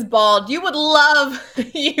husband's bald. You would love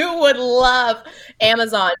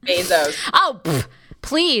Amazon Bezos. Oh,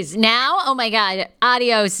 please. Now? Oh my God.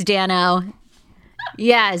 Adios, Dano.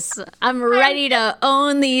 Yes, I'm ready to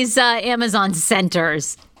own these Amazon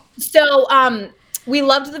centers. So We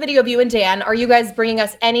loved the video of you and Dan. Are you guys bringing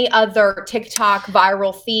us any other TikTok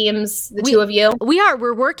viral themes, the two of you?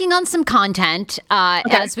 We're working on some content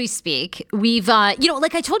as we speak. We've,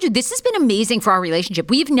 like I told you, this has been amazing for our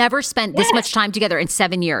relationship. We've never spent this much time together in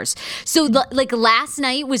 7 years. So like last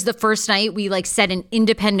night was the first night we like said an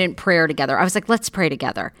independent prayer together. I was like, let's pray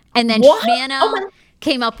together. And then Shmano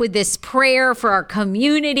came up with this prayer for our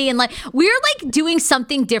community. And like, we're like doing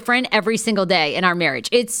something different every single day in our marriage.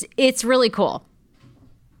 It's really cool.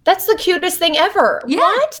 That's the cutest thing ever. Yeah.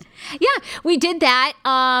 What? Yeah, we did that.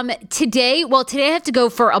 Today I have to go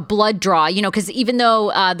for a blood draw, because even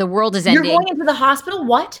though the world is ending. You're going into the hospital?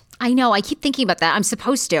 What? I know. I keep thinking about that. I'm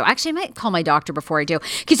supposed to. Actually, I might call my doctor before I do,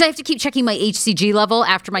 because I have to keep checking my HCG level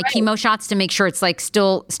after my chemo shots to make sure it's like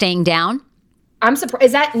still staying down. I'm surprised.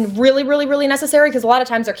 Is that really, really, really necessary? Because a lot of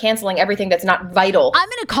times they're canceling everything that's not vital. I'm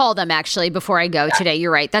going to call them actually before I go today.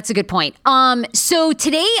 You're right. That's a good point. So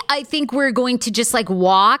today I think we're going to just like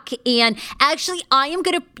walk, and actually I am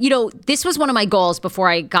going to, this was one of my goals before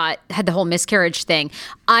I had the whole miscarriage thing.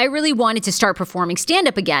 I really wanted to start performing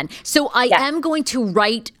stand-up again. So I am going to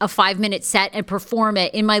write a 5-minute set and perform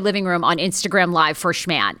it in my living room on Instagram Live for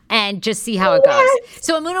Schman and just see how it goes.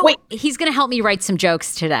 So he's going to help me write some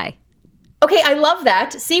jokes today. Okay, I love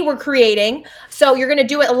that. See, we're creating. So you're going to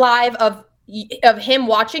do it live of him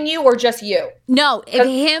watching you, or just you? No, if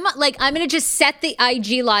him, like, I'm going to just set the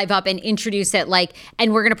IG Live up and introduce it, like,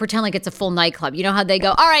 and we're going to pretend like it's a full nightclub. You know how they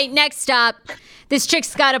go, all right, next up, this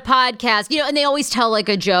chick's got a podcast, and they always tell like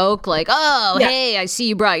a joke, like, oh, hey, I see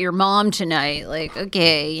you brought your mom tonight. Like,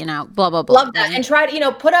 okay, blah, blah, blah. Love that. And try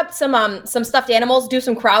to, put up some stuffed animals, do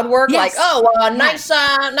some crowd work. Yes. Like,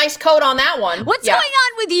 nice coat on that one. What's going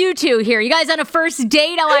on with you two here? You guys on a first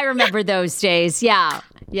date? Oh, I remember those days. Yeah.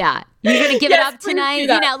 You're going to give it up tonight,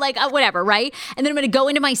 whatever, right? And then I'm going to go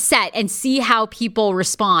into my set and see how people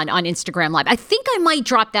respond on Instagram Live. I think I might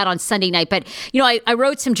drop that on Sunday night, but, I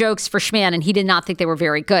wrote some jokes for Schman, and he did not think they were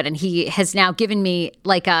very good. And he has now given me,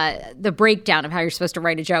 like, the breakdown of how you're supposed to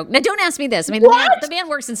write a joke. Now, don't ask me this. I mean, the man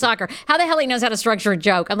works in soccer. How the hell he knows how to structure a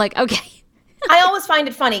joke? I'm like, okay. I always find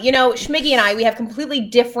it funny. Schmiggy and we have completely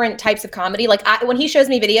different types of comedy. Like when he shows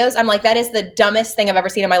me videos, I'm like, that is the dumbest thing I've ever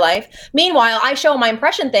seen in my life. Meanwhile, I show him my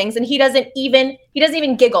impression things, and he doesn't even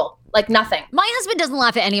giggle, like nothing. My husband doesn't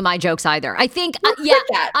laugh at any of my jokes either. I think,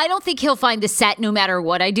 I don't think he'll find the set no matter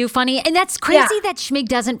what I do funny. And that's crazy that Schmig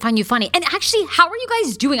doesn't find you funny. And actually, how are you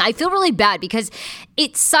guys doing? I feel really bad because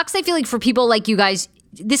it sucks. I feel like for people like you guys,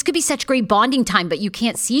 this could be such great bonding time, but you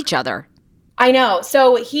can't see each other. I know.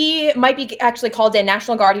 So he might be actually called in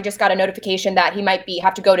National Guard. He just got a notification that he might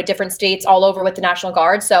have to go to different states all over with the National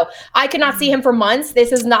Guard. So I could not see him for months.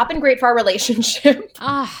 This has not been great for our relationship.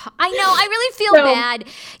 I know. I really feel bad,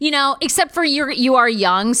 except for you are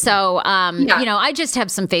young. So, I just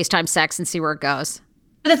have some FaceTime sex and see where it goes.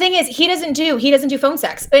 But the thing is, he doesn't do phone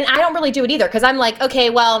sex, and I don't really do it either, because I'm like,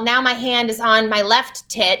 okay, well, now my hand is on my left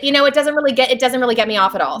tit. It doesn't really get me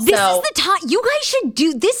off at all. This is the time you guys should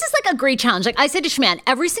do. This is like a great challenge. Like I said to Schman,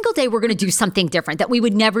 every single day we're going to do something different that we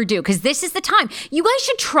would never do, because this is the time. You guys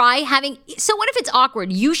should try having. So what if it's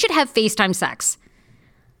awkward? You should have FaceTime sex.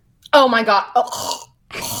 Oh my God. Oh.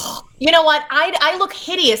 You know what? I look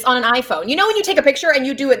hideous on an iPhone. When you take a picture and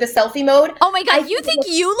you do it the selfie mode? Oh my God, you think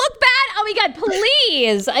you look bad? Oh my God,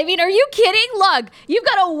 please. I mean, are you kidding? Look, you've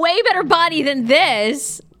got a way better body than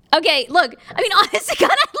this. Okay, look, I mean, honestly,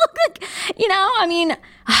 God, I look like,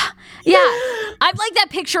 yeah. I'm like that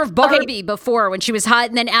picture of Barbie before when she was hot,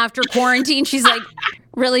 and then after quarantine, she's like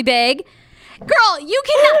really big. Girl, you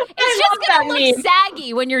cannot, it's just going to look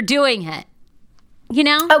saggy when you're doing it.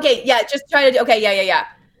 Okay, yeah, just try to, okay, yeah.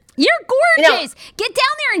 You're gorgeous. Get down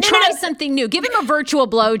there and try something new. Give him a virtual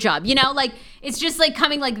blowjob. Like it's just like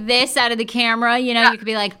coming like this out of the camera. You could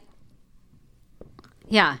be like,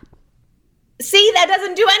 yeah. See, that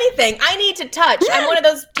doesn't do anything. I need to touch. I'm one of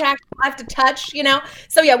those I have to touch.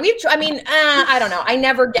 So yeah, I don't know. I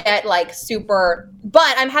never get like super,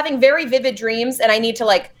 but I'm having very vivid dreams, and I need to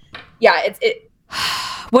like,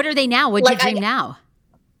 What are they now? What'd you dream now?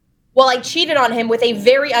 Well, I cheated on him with a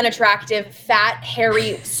very unattractive, fat,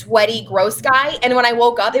 hairy, sweaty, gross guy. And when I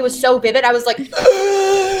woke up, it was so vivid. I was like,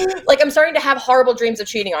 I'm starting to have horrible dreams of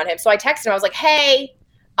cheating on him. So I texted him. I was like, hey,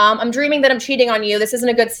 I'm dreaming that I'm cheating on you. This isn't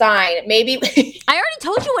a good sign. Maybe. I already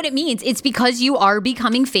told you what it means. It's because you are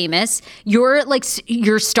becoming famous. Your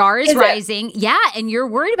star is rising. Yeah. And you're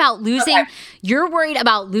worried about losing. Okay. You're worried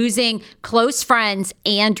about losing close friends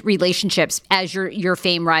and relationships as your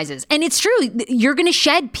fame rises. And it's true. You're going to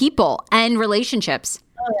shed people and relationships.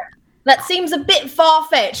 Oh, yeah. That seems a bit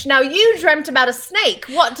far-fetched. Now, you dreamt about a snake.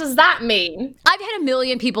 What does that mean? I've had a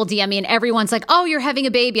million people DM me, and everyone's like, oh, you're having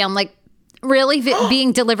a baby. I'm like, Really?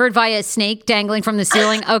 Being delivered via a snake dangling from the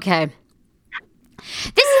ceiling? Okay.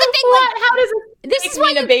 This is the thing. What? How does this is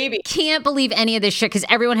why mean a baby? Can't believe any of this shit because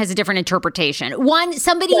everyone has a different interpretation.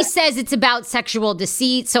 Somebody says it's about sexual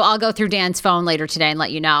deceit, so I'll go through Dan's phone later today and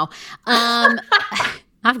let you know.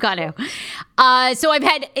 I've got to. So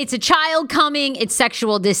it's a child coming. It's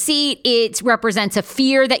sexual deceit. It represents a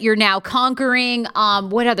fear that you're now conquering.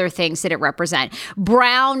 What other things did it represent?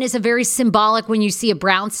 Brown is a very symbolic. When you see a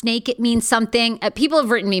brown snake, it means something. People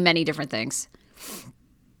have written me many different things.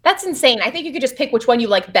 That's insane. I think you could just pick which one you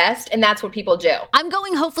like best, and that's what people do. I'm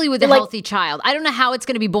going hopefully with a healthy child. I don't know how it's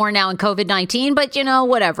going to be born now in COVID-19, but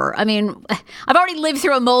whatever. I mean, I've already lived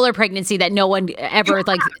through a molar pregnancy that no one ever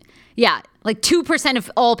like 2% of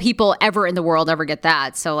all people ever in the world ever get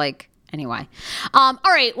that. So anyway. All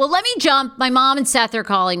right. Well, let me jump. My mom and Seth are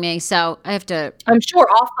calling me, so I have to. I'm sure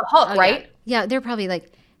off the hook, right? Yeah, they're probably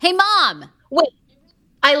like, "Hey, Mom." Wait.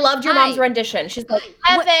 I loved your mom's rendition. She's like,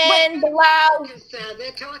 Evan, wow.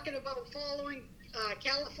 They're talking about following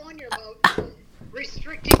California about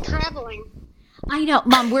restricting traveling. I know,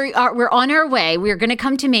 Mom. We're on our way. We're going to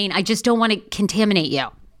come to Maine. I just don't want to contaminate you.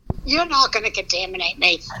 You're not going to contaminate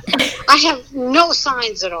me. I have no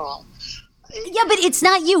signs at all. Yeah, but it's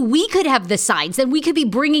not you. We could have the signs, and we could be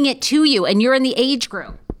bringing it to you, and you're in the age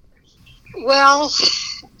group. Well,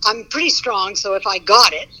 I'm pretty strong, so if I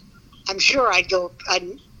got it, I'm sure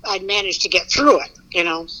I'd manage to get through it,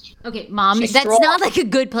 Okay, Mom, that's not like a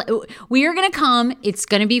good plan. We are going to come. It's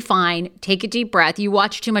going to be fine. Take a deep breath. You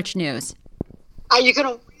watch too much news. Are you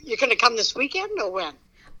going to come this weekend or when?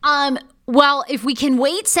 Well, if we can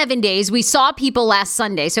wait 7 days, we saw people last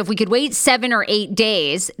Sunday. So if we could wait 7 or 8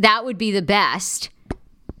 days, that would be the best.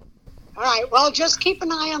 All right. Well, just keep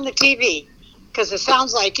an eye on the TV because it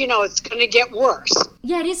sounds like, it's going to get worse.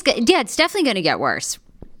 Yeah, it is good. Yeah, it's definitely going to get worse.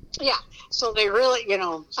 Yeah. So they really,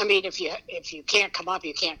 I mean, if you can't come up,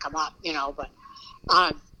 you can't come up, but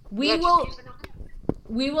we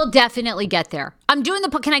will definitely get there. I'm doing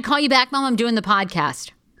can I call you back, Mom? I'm doing the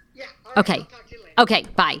podcast. Yeah. All right, okay. I'll talk to you later. Okay.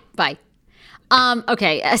 Bye.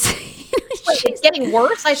 Okay. Wait, it's getting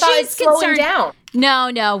worse? I thought it's slowing down.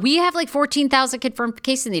 No. We have 14,000 confirmed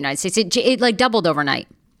cases in the United States. It doubled overnight.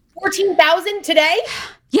 14,000 today?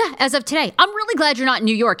 Yeah, as of today. I'm really glad you're not in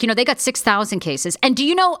New York. They got 6,000 cases. And do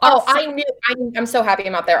you know? I knew. I'm so happy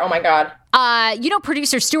I'm out there. Oh my God.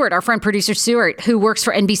 Producer Stewart, our friend producer Stewart, who works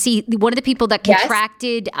for NBC, one of the people that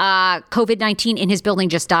contracted COVID-19 in his building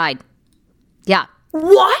just died. Yeah.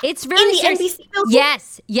 What? It's very in the serious. NBC building?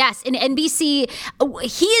 Yes. In NBC,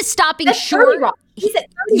 he is stopping That's short. 30 Rock. He's at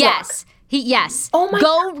 30 Yes. Rock. Yes. Oh my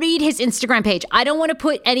Go God. read his Instagram page. I don't want to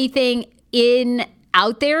put anything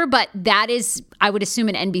out there, but that is, I would assume,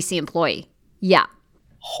 an NBC employee. Yeah.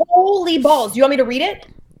 Holy balls. Do you want me to read it?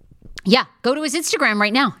 Yeah. Go to his Instagram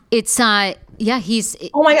right now. It's, he's.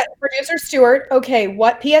 Oh my God. Producer Stewart. Okay.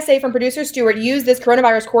 What PSA from Producer Stewart? Use this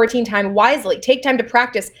coronavirus quarantine time wisely. Take time to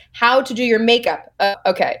practice how to do your makeup.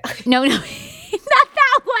 Okay. No. Not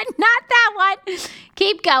that one.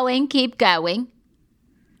 Keep going.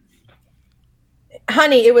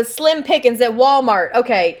 Honey, it was Slim Pickens at Walmart.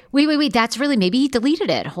 Okay. Wait. That's really, maybe he deleted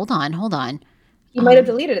it. Hold on. He might have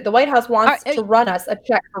deleted it. The White House wants to run us a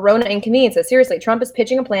check for Rona inconveniences. Seriously, Trump is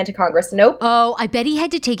pitching a plan to Congress. Nope. Oh, I bet he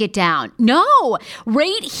had to take it down. No,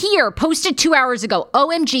 right here, posted 2 hours ago.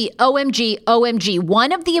 OMG.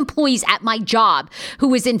 One of the employees at my job who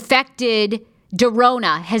was infected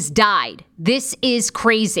Dorona has died. This is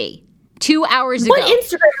crazy. 2 hours ago. What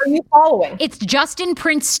Instagram are you following? It's Justin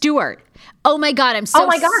Prince Stewart. Oh my God, I'm so. Oh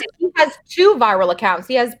my God, he has 2 viral accounts.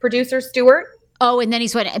 He has Producer Stewart. Oh, and then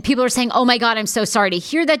people are saying, oh my God, I'm so sorry to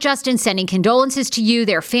hear that, Justin. Sending condolences to you,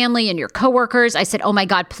 their family, and your coworkers. I said, oh my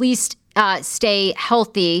God, please stay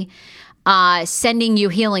healthy. Sending you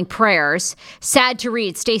healing prayers. Sad to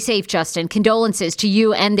read. Stay safe, Justin. Condolences to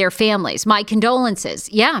you and their families. My condolences.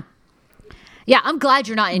 Yeah, I'm glad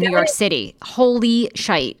you're not in New York City. Holy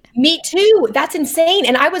shite. Me too. That's insane.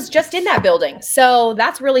 And I was just in that building. So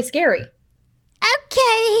that's really scary.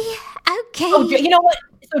 Okay. Oh, you know what?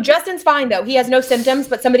 So Justin's fine though. He has no symptoms,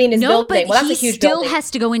 but somebody in his building. Well, that's a huge building. He still has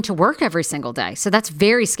to go into work every single day. So that's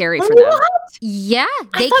very scary for them. Yeah,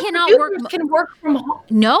 they cannot work. Can work from home.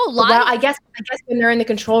 No, well, I guess when they're in the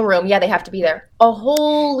control room, yeah, they have to be there. Oh,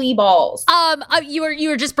 holy balls. You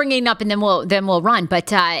were just bringing it up, and then we'll run.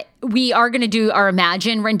 But we are going to do our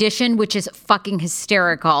Imagine rendition, which is fucking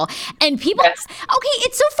hysterical. And people, okay,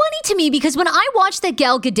 it's so funny to me because when I watched that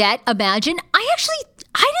Gal Gadot Imagine, I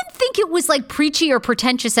didn't think it was preachy or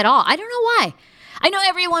pretentious at all. I don't know why. I know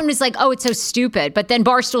everyone was like, oh, it's so stupid. But then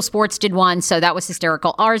Barstool Sports did one, so that was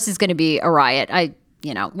hysterical. Ours is going to be a riot.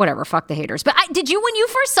 whatever, fuck the haters. But when you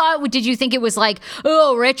first saw it, did you think it was like,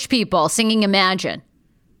 oh, rich people singing Imagine?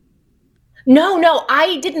 No,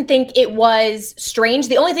 I didn't think it was strange.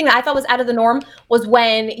 The only thing that I thought was out of the norm was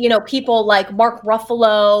when, people like Mark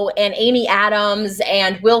Ruffalo and Amy Adams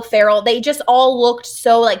and Will Ferrell, they just all looked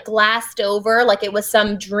so like glassed over, like it was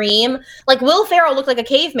some dream. Like Will Ferrell looked like a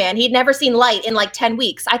caveman. He'd never seen light in like 10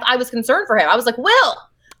 weeks. I was concerned for him. I was like, Will,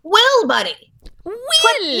 buddy.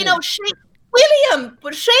 Will. William,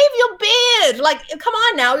 but shave your beard. Like, come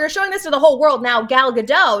on now. You're showing this to the whole world. Now, Gal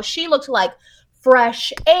Gadot, she looked like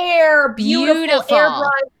fresh air, beautiful air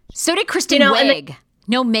brush. So did Kristen Wiig.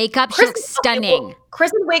 No makeup. She looks stunning.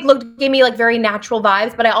 Kristen Wiig gave me like very natural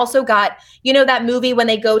vibes, but I also got, that movie when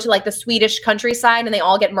they go to like the Swedish countryside and they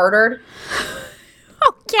all get murdered.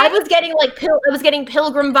 Okay. I was getting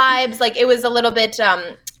Pilgrim vibes. Like it was a little bit,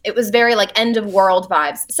 it was very like end of world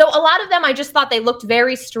vibes. So a lot of them, I just thought they looked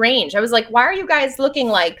very strange. I was like, why are you guys looking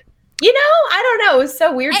like, I don't know. It was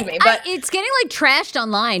so weird to me. But it's getting like trashed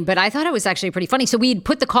online, but I thought it was actually pretty funny. So we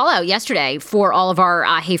put the call out yesterday for all of our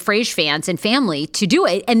Hey Frage fans and family to do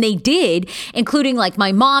it. And they did, including like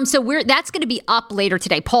my mom. So that's going to be up later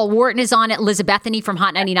today. Paul Wharton is on it. Elizabethany from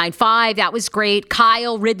Hot 99.5. That was great.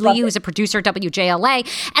 Kyle Ridley, who's a producer at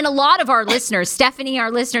WJLA. And a lot of our listeners, Stephanie, our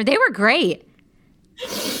listener, they were great.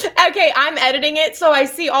 Okay, I'm editing it, so I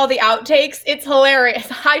see all the outtakes. It's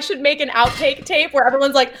hilarious. I should make an outtake tape where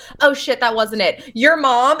everyone's like, oh shit, that wasn't it. Your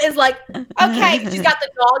mom is like, okay, she's got the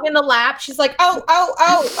dog in the lap. She's like,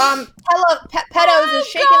 Pedos is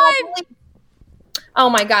shaking like a leaf. Oh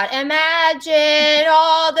my God, imagine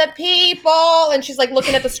all the people. And she's like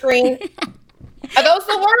looking at the screen. Are those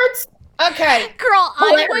the words? Okay. Girl,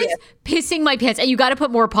 hilarious. I was pissing my pants. And you got to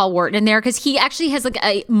put more Paul Wharton in there because he actually has like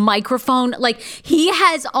a microphone. Like he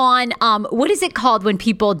has on, what is it called when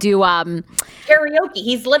people do karaoke?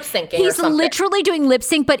 He's lip syncing. He's literally doing lip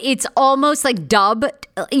sync, but it's almost like dub.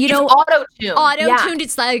 It's auto-tuned. Auto-tuned. Yeah.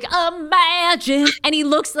 It's like, imagine. And he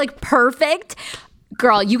looks like perfect.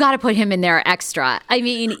 Girl, you got to put him in there extra. I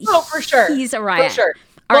mean, for sure. He's a riot. For sure.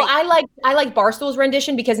 Well, right. I like Barstool's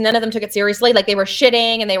rendition because none of them took it seriously. Like they were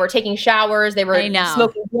shitting and they were taking showers. They were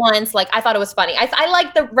smoking blunts. Like I thought it was funny. I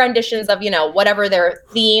like the renditions of, whatever their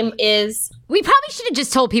theme is. We probably should have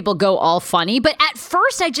just told people go all funny. But at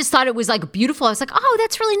first I just thought it was like beautiful. I was like, oh,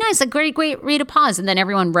 that's really nice. Like great rate of pause. And then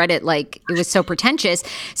everyone read it like it was so pretentious.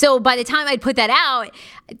 So by the time I'd put that out,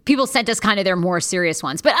 people sent us kind of their more serious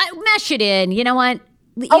ones. But I mesh it in. You know what?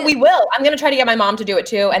 Oh, we will. I'm going to try to get my mom to do it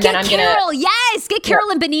too. And then I'm going to. Carol, yes. Get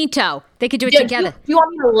Carol and Benito. They could do it together. Do you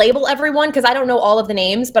want me to label everyone? Because I don't know all of the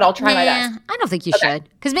names, but I'll try my best. I don't think you should.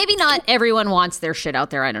 Because maybe not everyone wants their shit out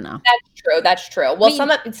there. I don't know. That's true. Well,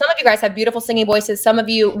 some of you guys have beautiful singing voices. Some of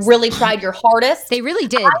you really tried your hardest. They really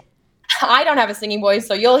did. I don't have a singing voice,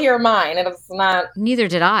 so you'll hear mine. And it's not. Neither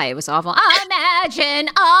did I. It was awful. Imagine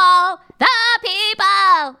all the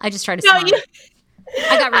people. I just tried to sing.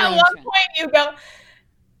 I got really At one point you go.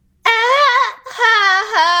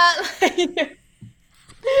 It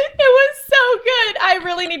was so good. I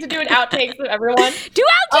really need to do an outtakes with everyone. Do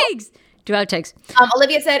outtakes. Do outtakes.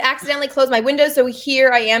 Olivia said, accidentally closed my window, so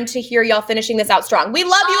here I am to hear y'all finishing this out strong. We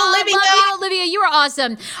love you, Olivia. Love you, Olivia. You are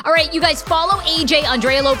awesome. All right, you guys follow AJ,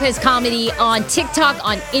 Andrea Lopez Comedy on TikTok,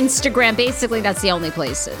 on Instagram. Basically, that's the only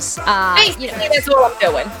places. Basically, that's what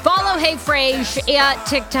I'm doing. Follow Hey Frage at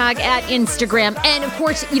TikTok, at Instagram. And of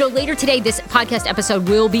course, later today, this podcast episode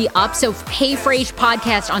will be up. So Hey Frage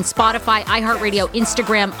podcast on Spotify, iHeartRadio,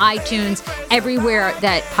 Instagram, iTunes, everywhere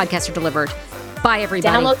that podcasts are delivered. Bye,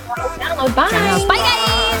 everybody. Download. Bye. Bye,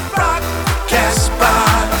 guys. Broadcast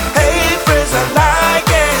by Hey Frage Alive.